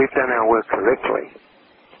 if we've done our work correctly,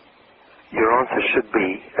 your answer should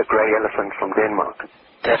be a grey elephant from Denmark.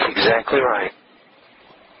 That's exactly right.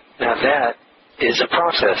 Now that is a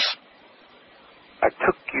process. I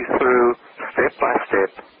took you through step by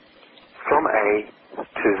step from A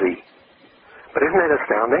to Z. But isn't that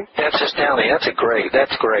astounding? That's astounding. That's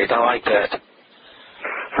great. I like that.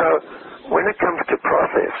 So When it comes to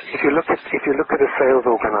process, if you look at a sales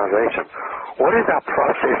organization, what is our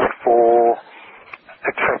process for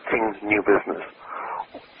attracting new business?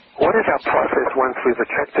 What is our process once we've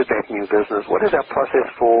attracted that new business? What is our process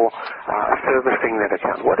for servicing that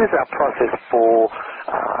account? What is our process for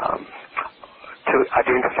to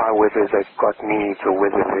identify whether they've got needs or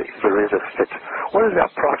whether there is a fit? What is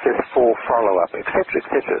our process for follow-up, et cetera, et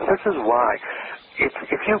cetera? This is why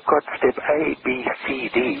if you've got step A, B, C,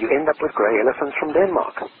 D, you end up with grey elephants from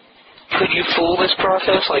Denmark. Could you fool this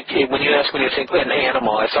process? Like when you asked me to think of an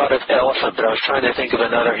animal, I thought of elephant, but I was trying to think of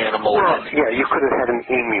another animal. Well, yeah, you could have had an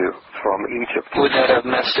emu from Egypt. Would that have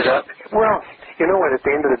messed it up? Well, you know what, at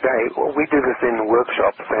the end of the day, we do this in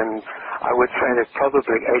workshops, and I would say that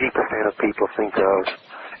probably 80% of people think of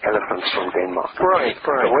elephants from Denmark. Right.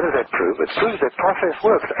 So what does that prove? It proves that process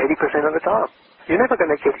works 80% of the time. You're never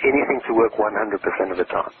going to get anything to work 100% of the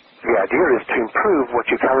time. The idea is to improve what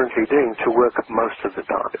you're currently doing to work most of the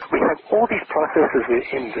time. We have all these processes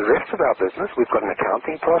in the rest of our business. We've got an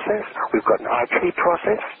accounting process. We've got an IT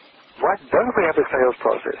process. Why don't we have a sales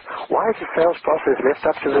process? Why is the sales process left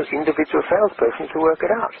up to the individual salesperson to work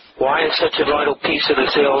it out? Why is such a vital piece of the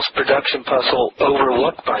sales production puzzle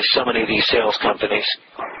overlooked by so many of these sales companies?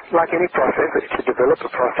 Like any process, to develop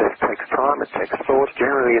a process takes time, it takes thought.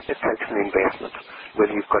 Generally, it takes an investment.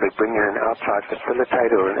 Whether you've got to bring in an outside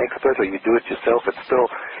facilitator or an expert or you do it yourself, it still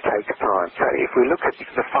takes time. So if we look at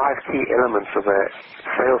the 5 key elements of a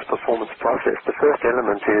sales performance process, the first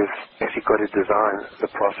element is actually got to design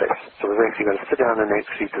the process. So we've actually got to sit down and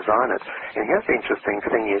actually design it. And here's the interesting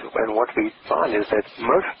thing is, and what we find is that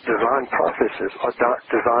most design processes are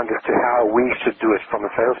designed as to how we should do it from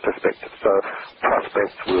a sales perspective. So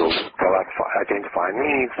prospects will go out, identify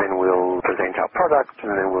needs, then we'll present our product,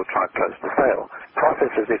 and then we'll try to close the sale.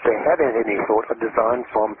 Processes, if they have any thought, are designed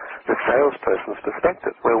from the salesperson's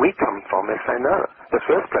perspective. Where we come from is say, no, the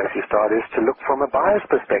first place you start is to look from a buyer's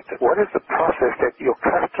perspective. What is the process that your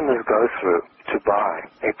customers go through to buy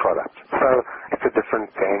a product? So it's a different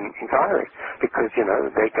game entirely because,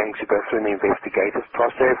 they're going to go through an investigative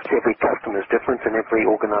process. Every customer is different and every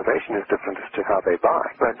organization is different as to how they buy.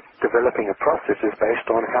 But developing a process is based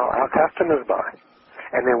on how our customers buy.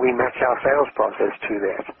 And then we match our sales process to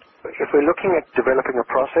that. If we're looking at developing a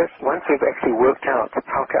process, once we've actually worked out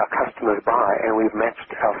how our customers buy and we've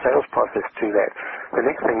matched our sales process to that, the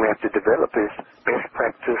next thing we have to develop is best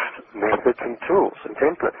practice methods and tools and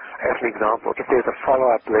templates. As an example, if there's a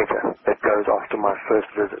follow-up letter that goes after my first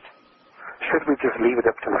visit, should we just leave it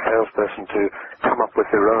up to the salesperson to come up with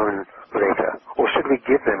their own letter? Or should we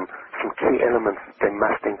give them some key elements they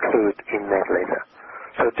must include in that letter?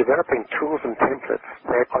 So developing tools and templates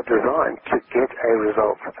that are designed to get a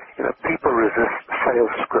result. People resist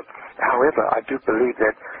sales scripts. However, I do believe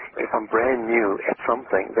that if I'm brand new at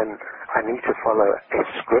something, then I need to follow a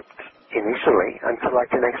script initially until I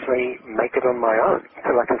can actually make it on my own,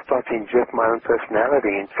 until I can start to inject my own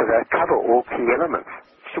personality and so that I cover all key elements.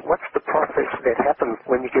 So what's the process that happens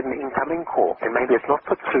when you get an incoming call? And maybe it's not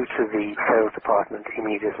put through to the sales department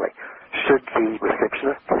immediately. Should the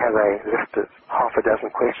receptionist have a list of half a dozen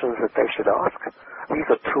questions that they should ask? These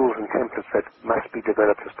are tools and templates that must be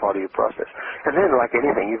developed as part of your process. And then, like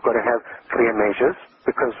anything, you've got to have clear measures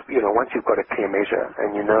because, once you've got a clear measure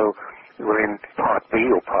and we're in part B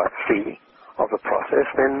or part C of the process,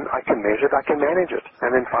 then I can measure it, I can manage it.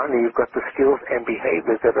 And then finally, you've got the skills and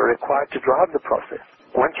behaviors that are required to drive the process.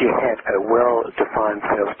 Once you have a well-defined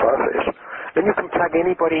sales process, then you can plug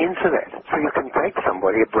anybody into that. So you can take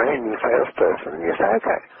somebody, a brand new salesperson, and you say,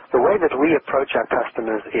 okay, the way that we approach our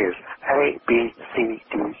customers is A, B, C,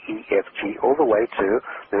 D, E, F, G, all the way to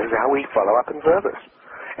this is how we follow up in service.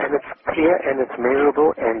 And it's clear and it's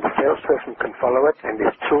measurable and the salesperson can follow it and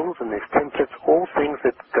there's tools and there's templates, all things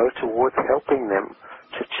that go towards helping them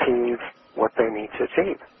to achieve what they need to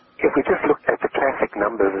achieve. If we just look at the classic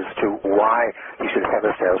numbers as to why you should have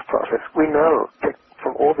a sales process, we know that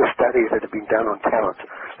from all the studies that have been done on talent,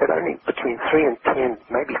 that only between 3 and 10,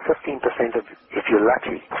 maybe 15% of, if you're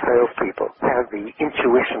lucky, salespeople have the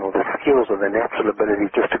intuition or the skills or the natural ability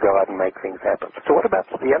just to go out and make things happen. So what about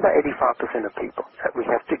the other 85% of people? We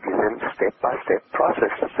have to give them step-by-step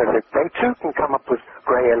processes so that they too can come up with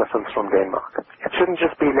grey elephants from Denmark. It shouldn't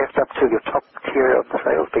just be left up to the top tier of the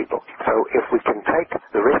salespeople. So if we can take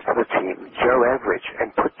the rest of the team, Joe average, and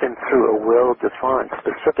put them through a well-defined,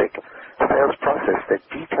 specific sales process that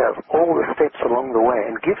details all the steps along the way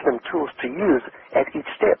and gives them tools to use at each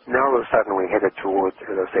step. Now all of a sudden we're headed towards,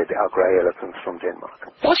 as I said, our grey elephants from Denmark.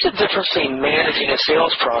 What's the difference between managing a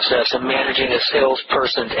sales process and managing a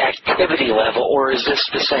salesperson's activity level, or is this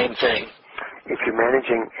the same thing? If you're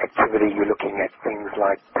managing activity, you're looking at things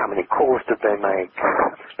like how many calls did they make,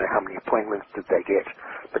 how many appointments did they get.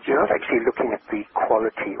 But you're not actually looking at the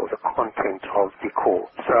quality or the content of the call.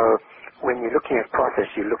 So when you're looking at process,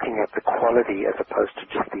 you're looking at the quality as opposed to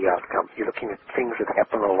just the outcome. You're looking at things that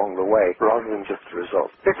happen along the way rather than just the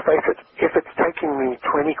result. Let's face it, if it's taking me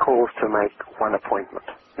 20 calls to make one appointment,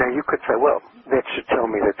 now you could say, well, that should tell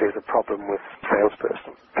me that there's a problem with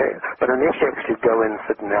salesperson. Okay? But unless you actually go in,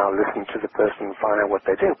 sit down, listen to the person, find out what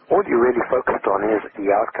they do, all you're really focused on is the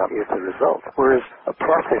outcome, is the result. Whereas a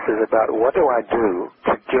process is about what do I do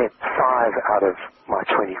to get 5 out of my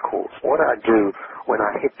 20 calls? What do I do when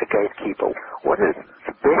I hit the gatekeeper? What is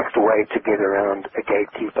the best way to get around a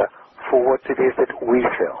gatekeeper for what it is that we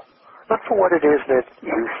sell? Not for what it is that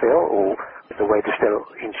you sell, or the way to sell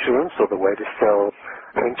insurance, or the way to sell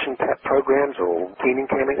pension programs or cleaning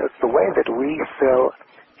campaigns. It's the way that we sell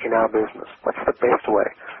in our business. What's the best way?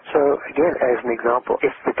 So again, as an example,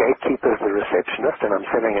 if the gatekeeper is the receptionist and I'm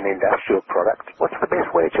selling an industrial product, what's the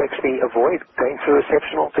best way to actually avoid going through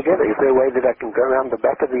reception altogether? Is there a way that I can go around the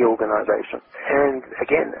back of the organization? And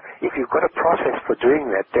again, if you've got a process for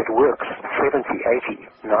doing that that works 70, 80,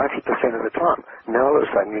 90% of the time, now all of a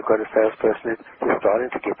sudden you've got a salesperson who's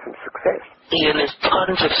starting to get some success. Ian, there's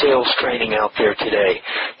tons of sales training out there today.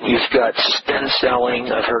 You've got spin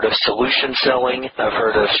selling. I've heard of solution selling. I've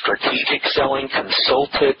heard of strategic selling,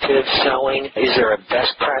 consultative selling. Is there a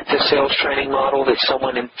best practice sales training model that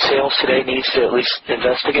someone in sales today needs to at least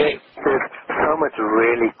investigate? There's so much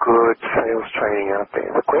really good sales training out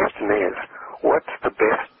there. The question is, what's the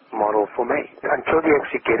best model for me? Until you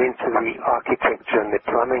actually get into the architecture and the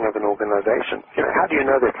plumbing of an organization, how do you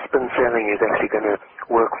know that spin selling is actually going to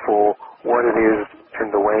work for what it is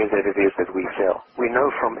and the way that it is that we sell? We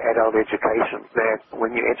know from adult education that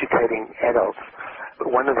when you're educating adults,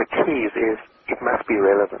 one of the keys is it must be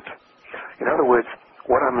relevant. In other words,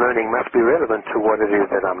 what I'm learning must be relevant to what it is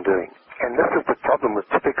that I'm doing. And this is the problem with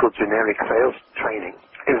typical generic sales training,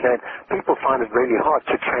 is that people find it really hard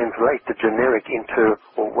to translate the generic into,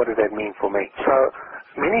 well, what does that mean for me? So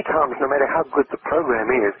many times, no matter how good the program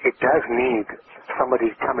is, it does need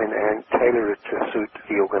somebody to come in and tailor it to suit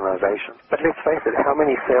the organization. But let's face it, how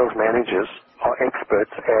many sales managers are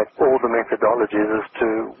experts at all the methodologies as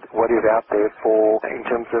to what is out there for in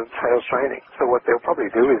terms of sales training? So what they'll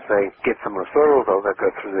probably do is they get some referrals, or they'll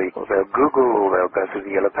go through or they'll Google, or they'll go through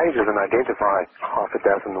the Yellow Pages and identify half a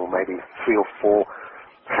dozen or maybe 3 or 4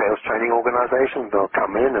 sales training organizations. They'll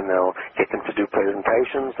come in and they'll get them to do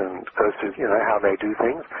presentations and go through, how they do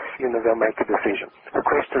things. They'll make a decision. The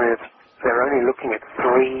question is, they're only looking at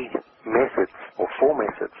 3 methods or 4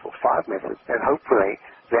 methods or 5 methods, and hopefully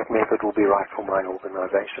that method will be right for my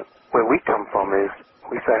organization. Where we come from is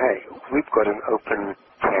we say, hey, we've got an open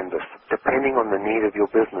canvas. Depending on the need of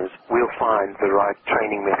your business, we'll find the right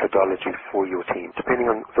training methodology for your team. Depending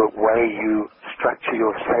on the way you structure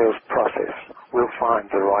your sales process, we'll find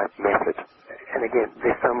the right method. And again,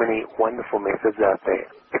 there's so many wonderful methods out there.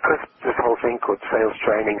 Because this whole thing called sales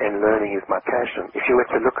training and learning is my passion, if you were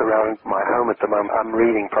to look around my home at the moment, I'm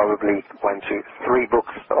reading probably 1, 2, 3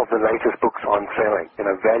 books of the latest books on selling,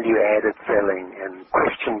 value-added selling and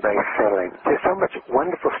question-based selling. There's so much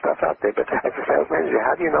wonderful stuff out there, but as a sales manager,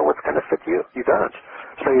 how do you know what's going to fit you? You don't.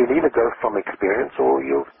 So you'll either go from experience or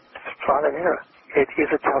you'll trial and error. It is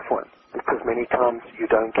a tough one because many times you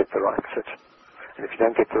don't get the right fit. And if you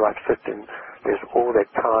don't get the right fit, then there's all that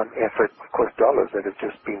time, effort, of course, dollars that have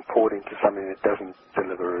just been poured into something that doesn't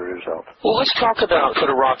deliver a result. Well, let's talk about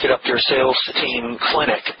put a rocket up your sales team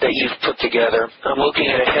clinic that you've put together. I'm looking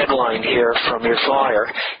at a headline here from your flyer.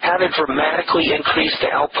 How to dramatically increase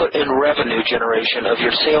the output and revenue generation of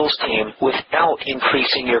your sales team without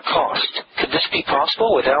increasing your cost. Could this be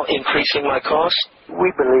possible without increasing my cost?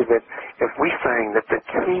 We believe that if we're saying that the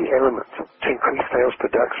key element to increase sales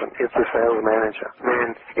production is the sales manager, then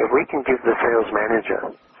if we can give the sales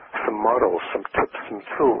manager some models, some tips, some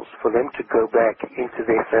tools for them to go back into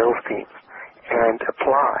their sales teams and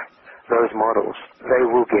apply those models, they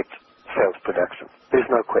will get sales production. There's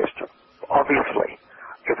no question. Obviously,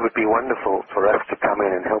 it would be wonderful for us to come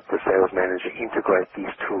in and help the sales manager integrate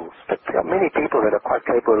these tools. But there are many people that are quite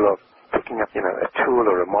capable of picking up, a tool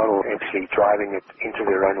or a model, actually driving it into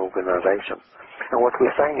their own organization. And what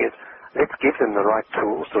we're saying is, let's give them the right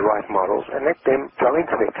tools, the right models, and let them go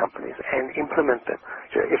into their companies and implement them.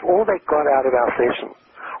 So if all they got out of our session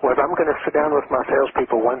was, I'm going to sit down with my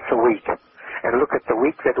salespeople once a week and look at the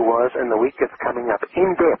week that was and the week that's coming up in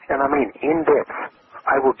depth, and I mean in depth,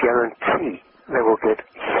 I will guarantee they will get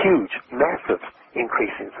huge, massive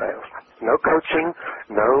increase in sales. No coaching,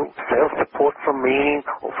 no sales support from me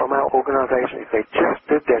or from our organization. If they just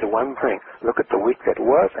did that one thing, look at the week that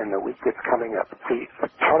was and the week that's coming up, the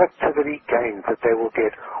productivity gains that they will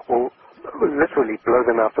get will literally blow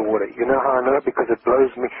them out the water. You know how I know? Because it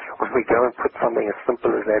blows me when we go and put something as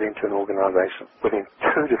simple as that into an organization. Within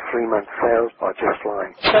 2 to 3 months, sales are just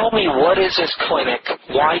flying. Tell me, what is this clinic?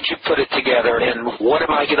 Why'd you put it together? And what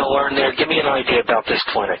am I going to learn there? Give me an idea about this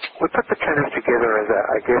clinic. We put the clinic together as,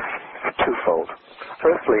 I guess, twofold.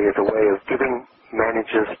 Firstly, is a way of giving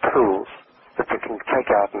managers tools that they can take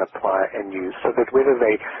out and apply and use, so that whether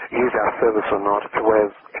they use our service or not, it's a way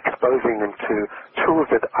of exposing them to tools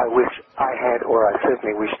that I wish I had, or I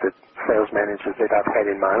certainly wish that sales managers that I've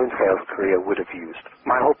had in my own sales career would have used.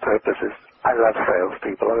 My whole purpose is I love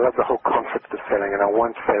salespeople. I love the whole concept of selling, and I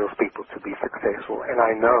want salespeople to be successful. And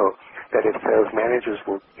I know that if sales managers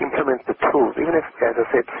will implement the tools, even if, as I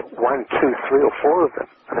said, 1, 2, 3, or 4 of them,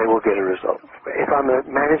 they will get a result. If I'm a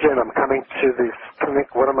manager and I'm coming to this clinic,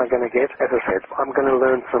 what am I going to get? As I said, I'm going to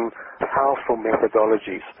learn some powerful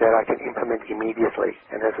methodologies that I can implement immediately,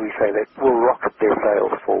 and as we say, that will rocket their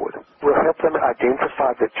sales forward. We'll help them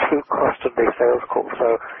identify the true cost of their sales calls. So,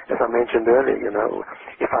 as I mentioned earlier,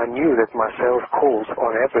 if I knew that my sales calls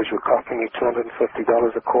on average were costing me $250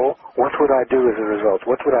 a call, what would I do as a result?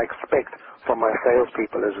 What would I expect from my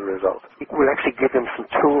salespeople as a result? It will actually give them some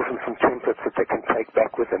tools and some templates that they can take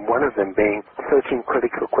back with them, one of them being 13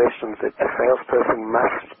 critical questions that a salesperson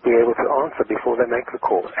must be able to answer before they make the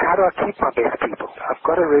call. How do I keep my best people? I've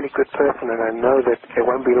got a really good person, and I know that it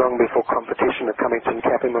won't be long before competition are coming to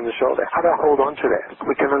tap him on the shoulder. How do I hold on to that?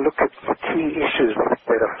 We're going to look at the key issues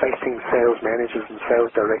that are facing sales managers and sales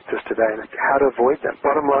directors today and how to avoid them.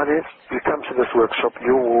 Bottom line is, you come to this workshop,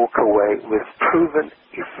 you'll walk away with proven,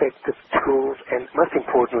 effective tools and, most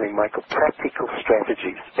importantly, Michael, practical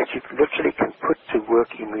strategies that you literally can put to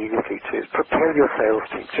work immediately to prepare your sales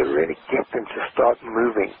team to really get them to start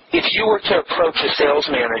moving. If you were to approach a sales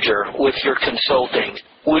manager with your consulting,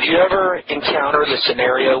 would you ever encounter the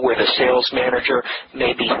scenario where the sales manager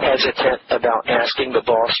may be hesitant about asking the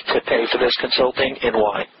boss to pay for this consulting, and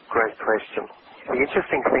why? Great question. The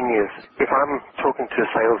interesting thing is, if I'm talking to a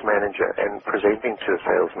sales manager and presenting to a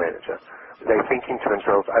sales manager, they're thinking to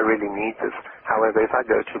themselves, I really need this. However, if I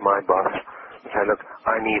go to my boss and say, look,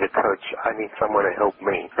 I need a coach, I need someone to help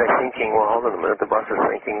me, they're thinking, well, hold on a minute, the boss is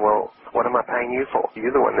thinking, well, what am I paying you for?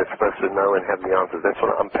 You're the one that's supposed to know and have the answers. That's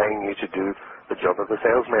what I'm paying you to do, the job of a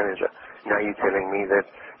sales manager. Now you're telling me that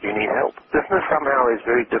you need help. Business somehow is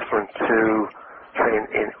very different to, say,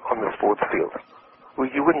 on the sports field. Well,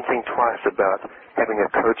 you wouldn't think twice about having a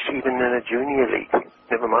coach even in a junior league,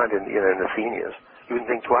 never mind in the seniors. You wouldn't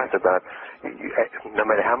think twice about, no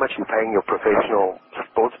matter how much you're paying your professional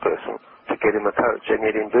sports person, to get him a coach. And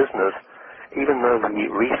yet in business, even though the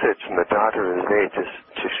research and the data is there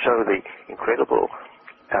to show the incredible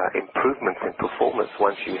improvements in performance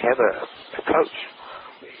once you have a coach,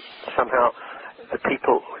 somehow the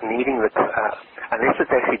people needing unless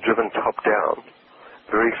it's actually driven top down,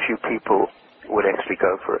 very few people would actually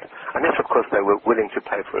go for it. Unless, of course, they were willing to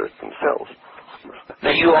pay for it themselves.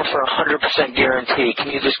 Now, you offer a 100% guarantee. Can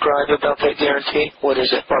you describe about that guarantee? What is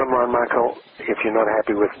it? Bottom line, Michael, if you're not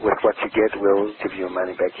happy with what you get, we'll give you your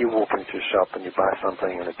money back. You walk into a shop and you buy something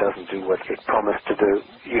and it doesn't do what it promised to do,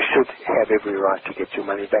 you should have every right to get your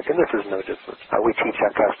money back, and this is no different. We teach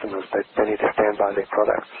our customers that they need to stand by their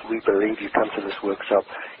products. We believe you come to this workshop,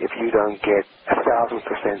 if you don't get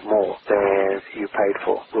 1,000% more than you paid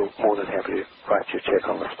for, we'll more than happy to write you a check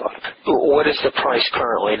on the spot. What is the price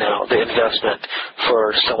currently now, the investment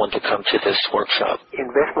for someone to come to this workshop?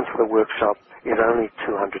 Investment for the workshop is only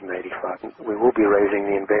 $285. We will be raising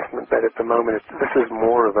the investment, but at the moment, this is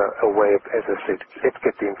more of a way of, as I said, let's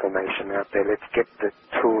get the information out there, let's get the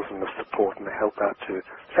tools and the support and the help out to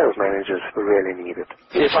sales managers who really need it.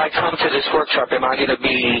 If I come to this workshop, am I going to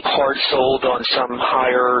be hard sold on some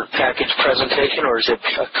higher package presentation, or is it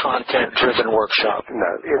a content-driven workshop?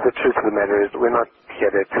 No, the truth of the matter is we're not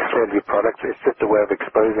here to sell you products. It's just a way of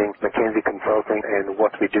exposing McKenzie Consulting and what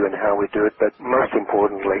we do and how we do it. But most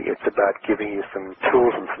importantly, it's about giving you some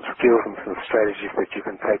tools and some skills and some strategies that you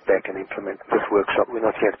can take back and implement. This workshop, we're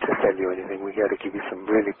not here to sell you anything. We're here to give you some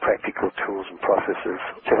really practical tools and processes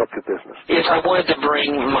to help your business. If I wanted to bring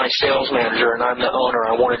my sales manager and I'm the owner,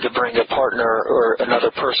 I wanted to bring a partner or another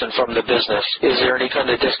person from the business, is there any kind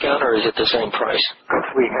of discount or is it the same price? Because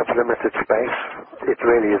we have limited space, it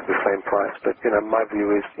really is the same price. But, my view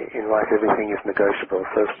is in life everything is negotiable.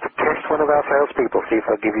 So test one of our salespeople, see if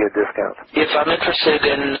I'll give you a discount. If I'm interested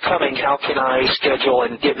in coming, how can I schedule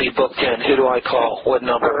and get me booked in? Who do I call? What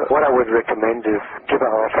number? What I would recommend is give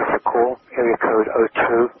our office a call, area code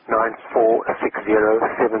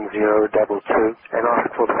 02-9460-7022, and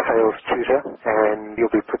ask for the sales tutor, and you'll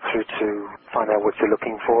be put through to find out what you're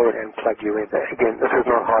looking for and plug you in. Again, this is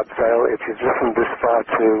not hard sale. If you've listened this far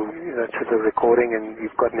to the recording and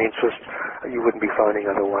you've got an interest, you wouldn't be phoning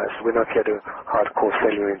otherwise. We're not here to hardcore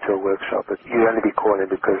sell you into a workshop, but you'd only be calling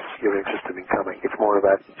because you're interested in coming. It's more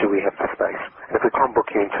about, do we have the space? And if we can't book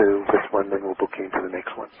you into this one, then we'll book you into the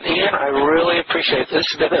next one. Ian, I really appreciate it. This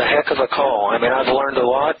has been a heck of a call. I mean, I've learned a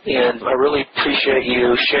lot, and I really appreciate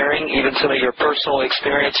you sharing even some of your personal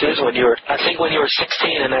experiences when you were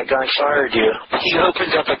 16 and that guy fired you. He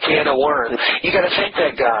opened up a can of worms. You got to thank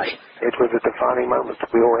that guy. It was a defining moment.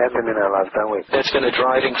 We all have them in our lives, don't we? That's been a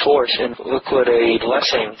driving force, and look what a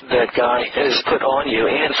blessing that guy has put on you,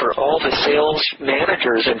 and for all the sales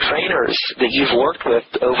managers and trainers that you've worked with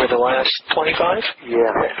over the last 25? Yeah,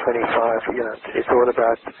 25. It's all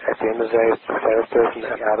about, at the end of the day, it's the salesperson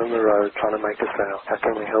out on the road trying to make a sale. How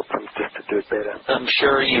can we help them just to do it better? I'm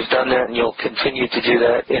sure you've done that, and you'll continue to do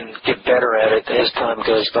that and get better at it as time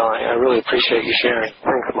goes by. I really appreciate you sharing.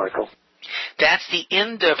 Thanks, Michael. That's the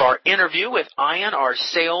end of our interview with Ian, our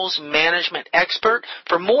sales management expert.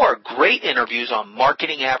 For more great interviews on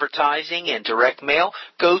marketing, advertising, and direct mail,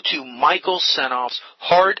 go to Michael Senoff's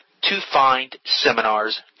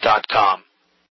HardToFindSeminars.com.